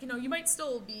just like, you know, you might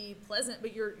still be pleasant,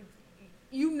 but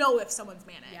you know if someone's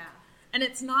manic. Yeah. And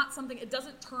it's not something, it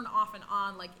doesn't turn off and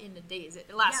on like in the days.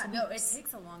 It lasts weeks. No, it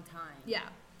takes a long time. Yeah.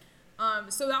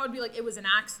 So that would be like, it was an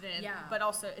accident. Yeah. But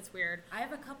also, it's weird. I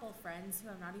have a couple friends who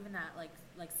I'm not even that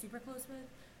like super close with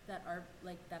that are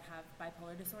like that have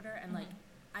bipolar disorder, and like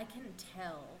I can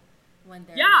tell when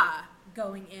they're like,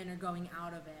 going in or going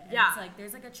out of it. And it's like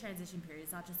there's like a transition period.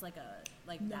 It's not just like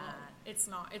No, that. it's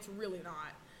not. It's really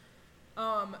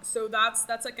not. So that's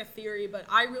like a theory, but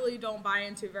I really don't buy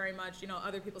into very much. You know,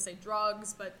 other people say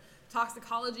drugs, but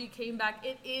toxicology came back.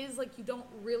 It is like you don't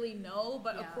really know,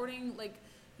 but according like,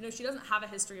 you know, she doesn't have a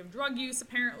history of drug use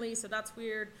apparently, so that's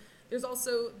weird. There's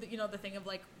also the, you know, the thing of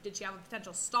like, did she have a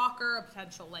potential stalker, a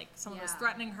potential like someone was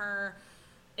threatening her?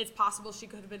 It's possible she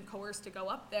could have been coerced to go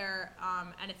up there,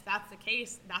 and if that's the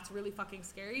case, that's really fucking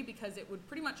scary because it would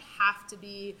pretty much have to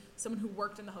be someone who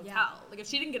worked in the hotel. Yeah. Like if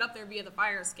she didn't get up there via the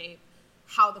fire escape,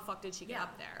 how the fuck did she get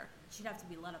up there? She'd have to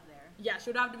be let up there. Yeah, she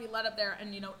would have to be let up there,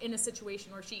 and you know, in a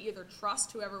situation where she either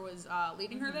trusts whoever was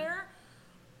leading her there,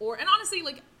 or, and honestly,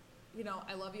 like, you know,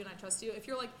 I love you and I trust you. If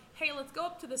you're like, hey, let's go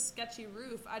up to this sketchy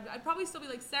roof, I'd probably still be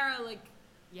like, Sarah, like,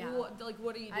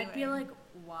 what are you doing? I'd be like,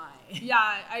 why? Yeah,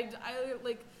 I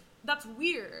like, that's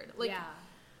weird. Like,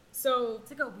 so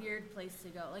it's like a weird place to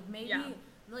go. Like maybe,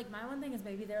 like my one thing is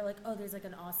maybe they're like, oh, there's like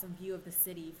an awesome view of the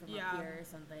city from up here or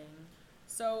something.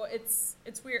 So it's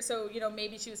weird. So, you know,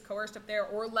 maybe she was coerced up there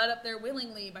or led up there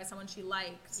willingly by someone she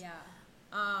liked. Yeah.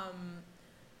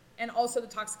 And also the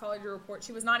toxicology report,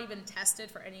 she was not even tested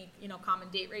for any, you know, common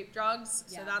date rape drugs.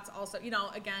 So that's also, you know,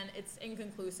 again, it's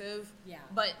inconclusive. Yeah.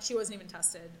 But she wasn't even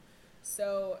tested.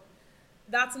 So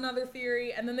that's another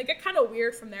theory. And then they get kind of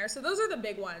weird from there. So those are the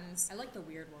big ones. I like the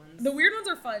weird ones. The weird ones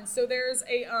are fun. So there's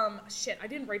a, I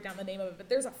didn't write down the name of it, but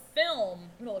there's a film.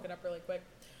 I'm going to look it up really quick.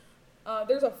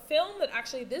 There's a film that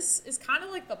actually, this is kind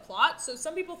of like the plot. So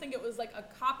some people think it was like a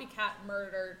copycat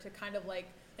murder to kind of like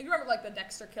you remember like the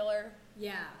Dexter killer?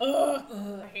 Yeah.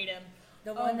 Ugh. I hate him.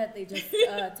 The one that they just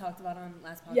talked about on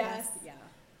last podcast? Yes. Yeah.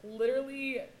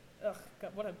 Literally, ugh,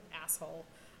 God, what an asshole.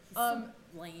 He's so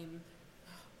lame.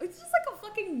 It's just like a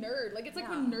fucking nerd. Like, it's like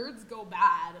when nerds go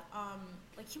bad.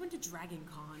 Like, he went to Dragon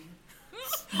Con.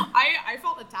 I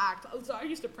felt attacked. So I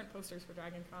used to print posters for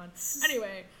Dragon Con.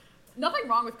 Anyway, nothing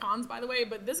wrong with cons, by the way,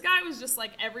 but this guy was just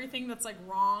like everything that's like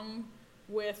wrong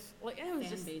with, like, it was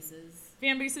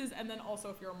fan bases, and then also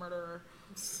if you're a murderer.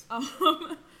 So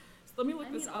let me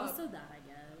look this up. Also that, I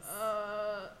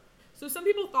guess. So some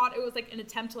people thought it was like an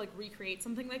attempt to like recreate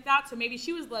something like that. So maybe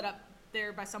she was led up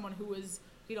there by someone who was,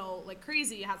 you know, like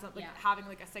crazy, has like having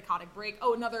like a psychotic break.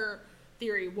 Oh, another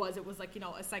theory was it was like, you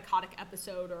know, a psychotic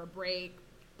episode or a break,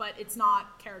 but it's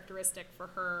not characteristic for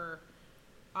her.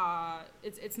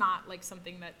 It's not like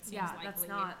something that seems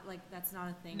likely. that's not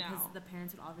a thing, because the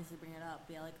parents would obviously bring it up,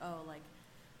 be like, oh, like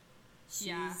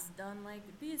she's done like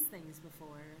these things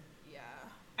before. Yeah,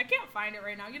 I can't find it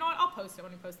right now. You know what? I'll post it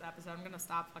when we post the episode. I'm gonna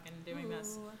stop fucking doing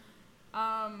this.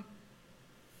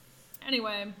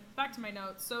 Anyway, back to my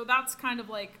notes. So that's kind of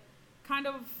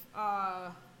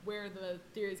where the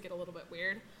theories get a little bit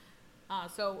weird.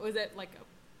 So was it like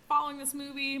following this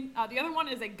movie? The other one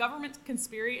is a government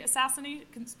conspiracy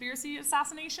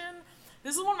assassination.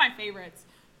 This is one of my favorites.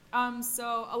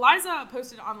 So Eliza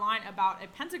posted online about a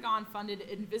Pentagon-funded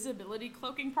invisibility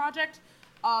cloaking project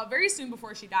very soon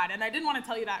before she died. And I didn't want to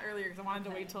tell you that earlier because I wanted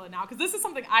to wait till now, because this is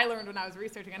something I learned when I was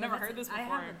researching. I never heard this before. I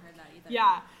haven't heard that either.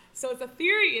 Yeah. So it's a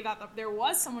theory that there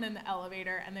was someone in the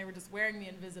elevator and they were just wearing the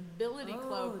invisibility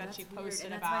cloak that she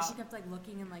posted and that's about. why she kept like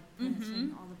looking and like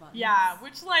pushing all the buttons. Yeah,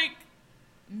 which like,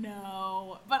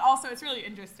 no. But also it's really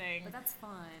interesting. But that's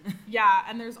fun. Yeah,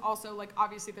 and there's also like,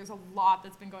 obviously there's a lot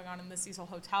that's been going on in the Cecil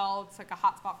Hotel. It's like a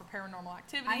hotspot for paranormal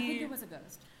activity. I think it was a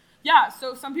ghost. Yeah,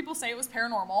 so some people say it was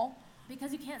paranormal.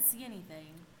 Because you can't see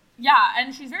anything. Yeah,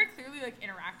 and she's very clearly like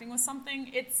interacting with something.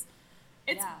 It's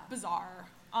bizarre.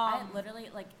 I literally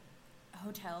like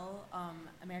hotel,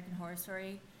 American Horror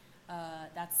Story,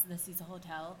 that's the Cecil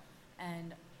Hotel,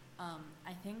 and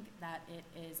I think that it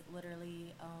is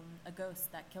literally a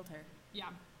ghost that killed her. Yeah.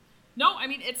 No, I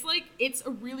mean, it's like, it's a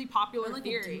really popular or like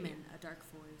theory. a demon, a dark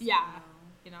force. Yeah.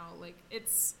 You know, like,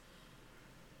 it's,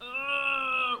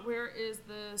 where is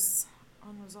this?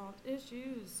 Unresolved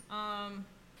issues.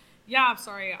 Yeah, I'm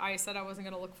sorry. I said I wasn't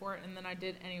going to look for it, and then I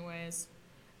did anyways.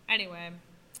 Anyway.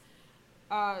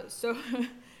 So,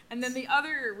 and then the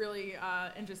other really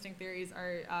interesting theories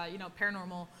are, you know,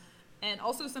 paranormal. And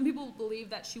also some people believe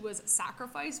that she was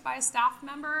sacrificed by a staff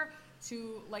member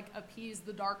to, like, appease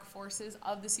the dark forces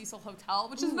of the Cecil Hotel,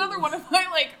 which is another one of my,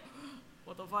 like,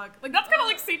 what the fuck? Like, that's kind of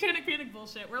like satanic panic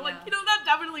bullshit. We're like, you know, that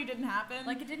definitely didn't happen.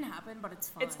 Like, it didn't happen, but it's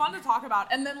fun. It's fun to talk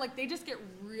about. And then, like, they just get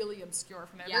really obscure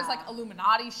from there. There's, like,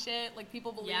 Illuminati shit. Like,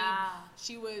 people believe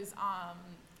she was,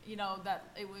 you know, that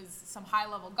it was some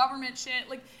high-level government shit.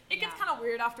 Like, it gets kind of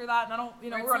weird after that, and I don't, you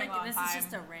know, we're running out of time. This is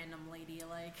just a random lady,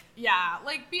 like. Yeah,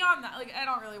 like, beyond that, like, I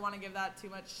don't really want to give that too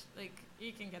much, like,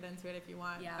 you can get into it if you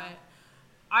want. Yeah. But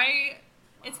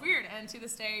it's weird, and to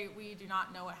this day, we do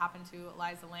not know what happened to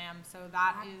Eliza Lamb, so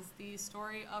that is the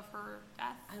story of her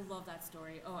death. I love that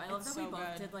story. Oh, I love that so we both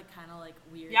good. did, like, kind of, like,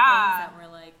 weird things Yeah. that were,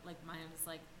 like mine was,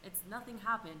 like, it's nothing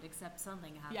happened except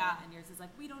something happened. Yeah. And yours is,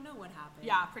 like, we don't know what happened.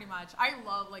 Yeah, pretty much. I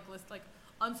love, like,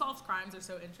 unsolved crimes are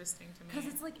so interesting to me. Because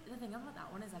it's, like, the thing about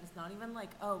that one is that it's not even,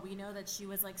 like, oh, we know that she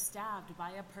was, like, stabbed by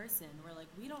a person. We're, like,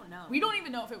 we don't know. We don't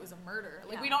even know if it was a murder.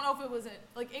 Like, we don't know if it was it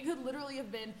could literally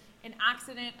have been an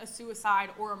accident, a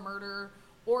suicide, or a murder,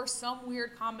 or some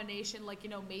weird combination. Like, you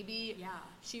know, maybe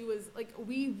she was, like,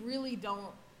 we really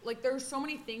don't, like, there's so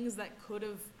many things that could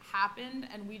have happened,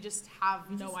 and we just have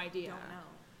no idea. Don't know.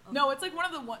 Okay. No, it's, like,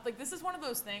 this is one of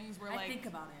those things where, like. I think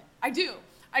about it. I do.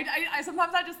 I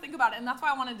sometimes I just think about it, and that's why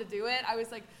I wanted to do it. I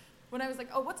was like, when I was like,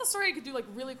 oh, what's a story I could do, like,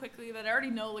 really quickly that I already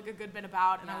know, like, a good bit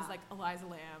about, and I was like, Eliza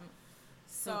Lamb.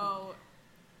 So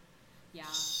yeah,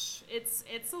 it's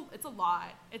a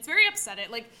lot. It's very upsetting.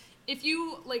 Like, if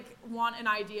you, like, want an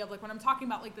idea of, like, when I'm talking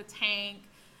about, like, the tank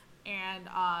and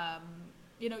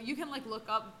you know, you can, like, look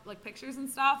up, like, pictures and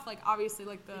stuff. Like, obviously,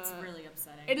 like, it's really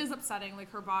upsetting. It is upsetting. Like,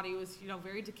 her body was, you know,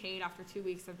 very decayed after 2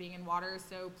 weeks of being in water.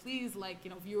 So please, like, you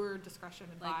know, viewer discretion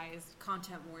advised. Like,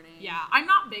 content warning. Yeah, I'm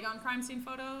not big on crime scene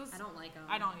photos. I don't like them.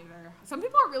 I don't either. Some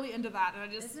people are really into that, and I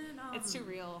just, it's too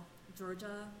real.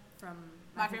 Georgia from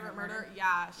My Favorite Murder?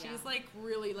 Yeah, she's, like,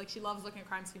 really, like, she loves looking at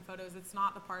crime scene photos. It's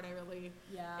not the part I really,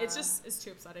 it's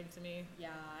too upsetting to me. Yeah.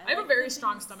 I have a very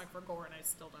strong stomach for gore, and I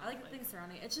still don't. I like the things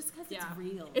surrounding it. It's just because it's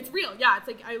real. It's real, yeah. It's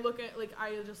like, I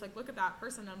just, like, look at that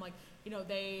person, and I'm like, you know,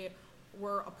 they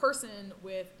were a person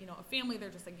with, you know, a family. They're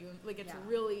just like you. Like, it's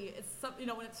really, it's some, you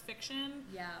know, when it's fiction.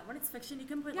 Yeah, when it's fiction, you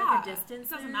can put, like, a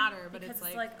distance. It doesn't matter, but it's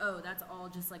like, oh, that's all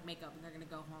just, like, makeup, and they're going to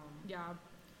go home. Yeah.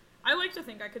 I like to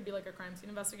think I could be, like, a crime scene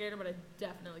investigator, but I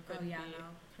definitely couldn't be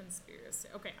conspiracy.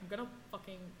 Okay, I'm gonna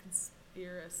fucking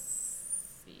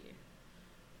conspiracy.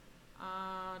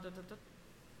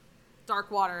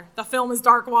 Dark Water. The film is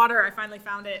Dark Water. I finally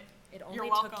found it. It only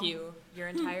took you your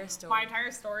entire story. My entire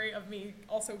story of me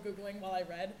also Googling while I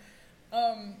read.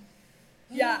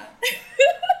 Yeah.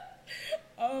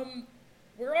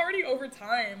 We're already over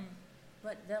time.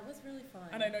 But that was really fun.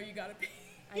 And I know you gotta pee.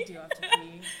 I do have to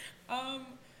pee.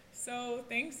 So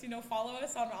thanks, you know, follow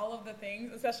us on all of the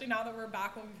things, especially now that we're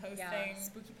back when we're posting. Yeah,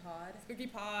 Spooky Pod. Spooky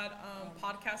Pod.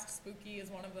 Podcast Spooky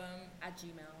is one of them. At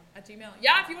Gmail.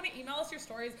 Yeah, if you want to email us your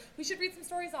stories, we should read some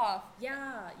stories off.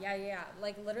 Yeah.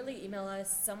 Like, literally email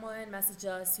us. Someone message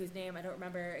us whose name I don't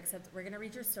remember, except we're going to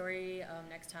read your story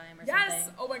next time or something. Yes!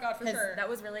 Oh my god, for sure. That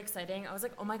was really exciting. I was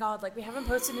like, oh my god, like, we haven't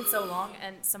posted in so long,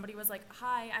 and somebody was like,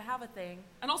 hi, I have a thing.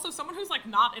 And also someone who's, like,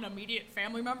 not an immediate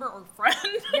family member or friend.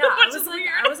 Yeah, I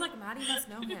was like, Maddie must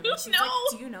know him. And she was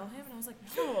like, do you know him? And I was like,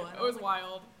 no. It was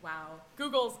wild. Wow.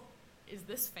 Google's, is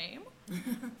this fame?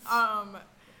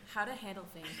 How to handle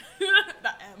fame.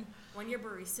 The M. When your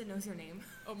barista knows your name.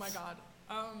 Oh my god.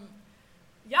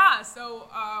 Yeah, so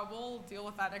we'll deal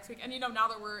with that next week. And, you know, now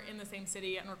that we're in the same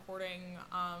city and recording,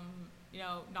 you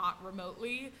know, not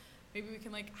remotely, maybe we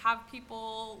can, like, have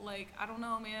people, like, I don't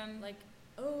know, man. Like,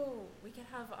 oh, we could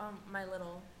have My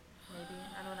Little, maybe.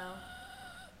 I don't know.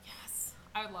 Yes.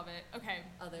 I would love it. Okay.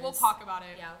 Others. We'll talk about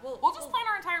it. Yeah. We'll just plan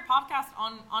our entire podcast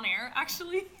on air,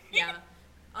 actually. Yeah.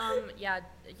 Yeah,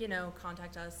 you know,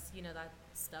 contact us, you know, that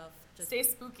stuff. Just stay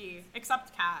spooky,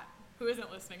 except Kat, who isn't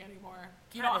listening anymore.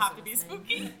 You Kat don't have to be listening.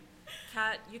 spooky.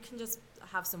 Kat, you can just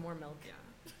have some more milk. Yeah.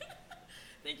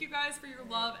 Thank you guys for your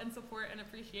love and support and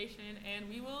appreciation, and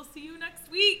we will see you next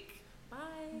week.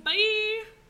 Bye. Bye.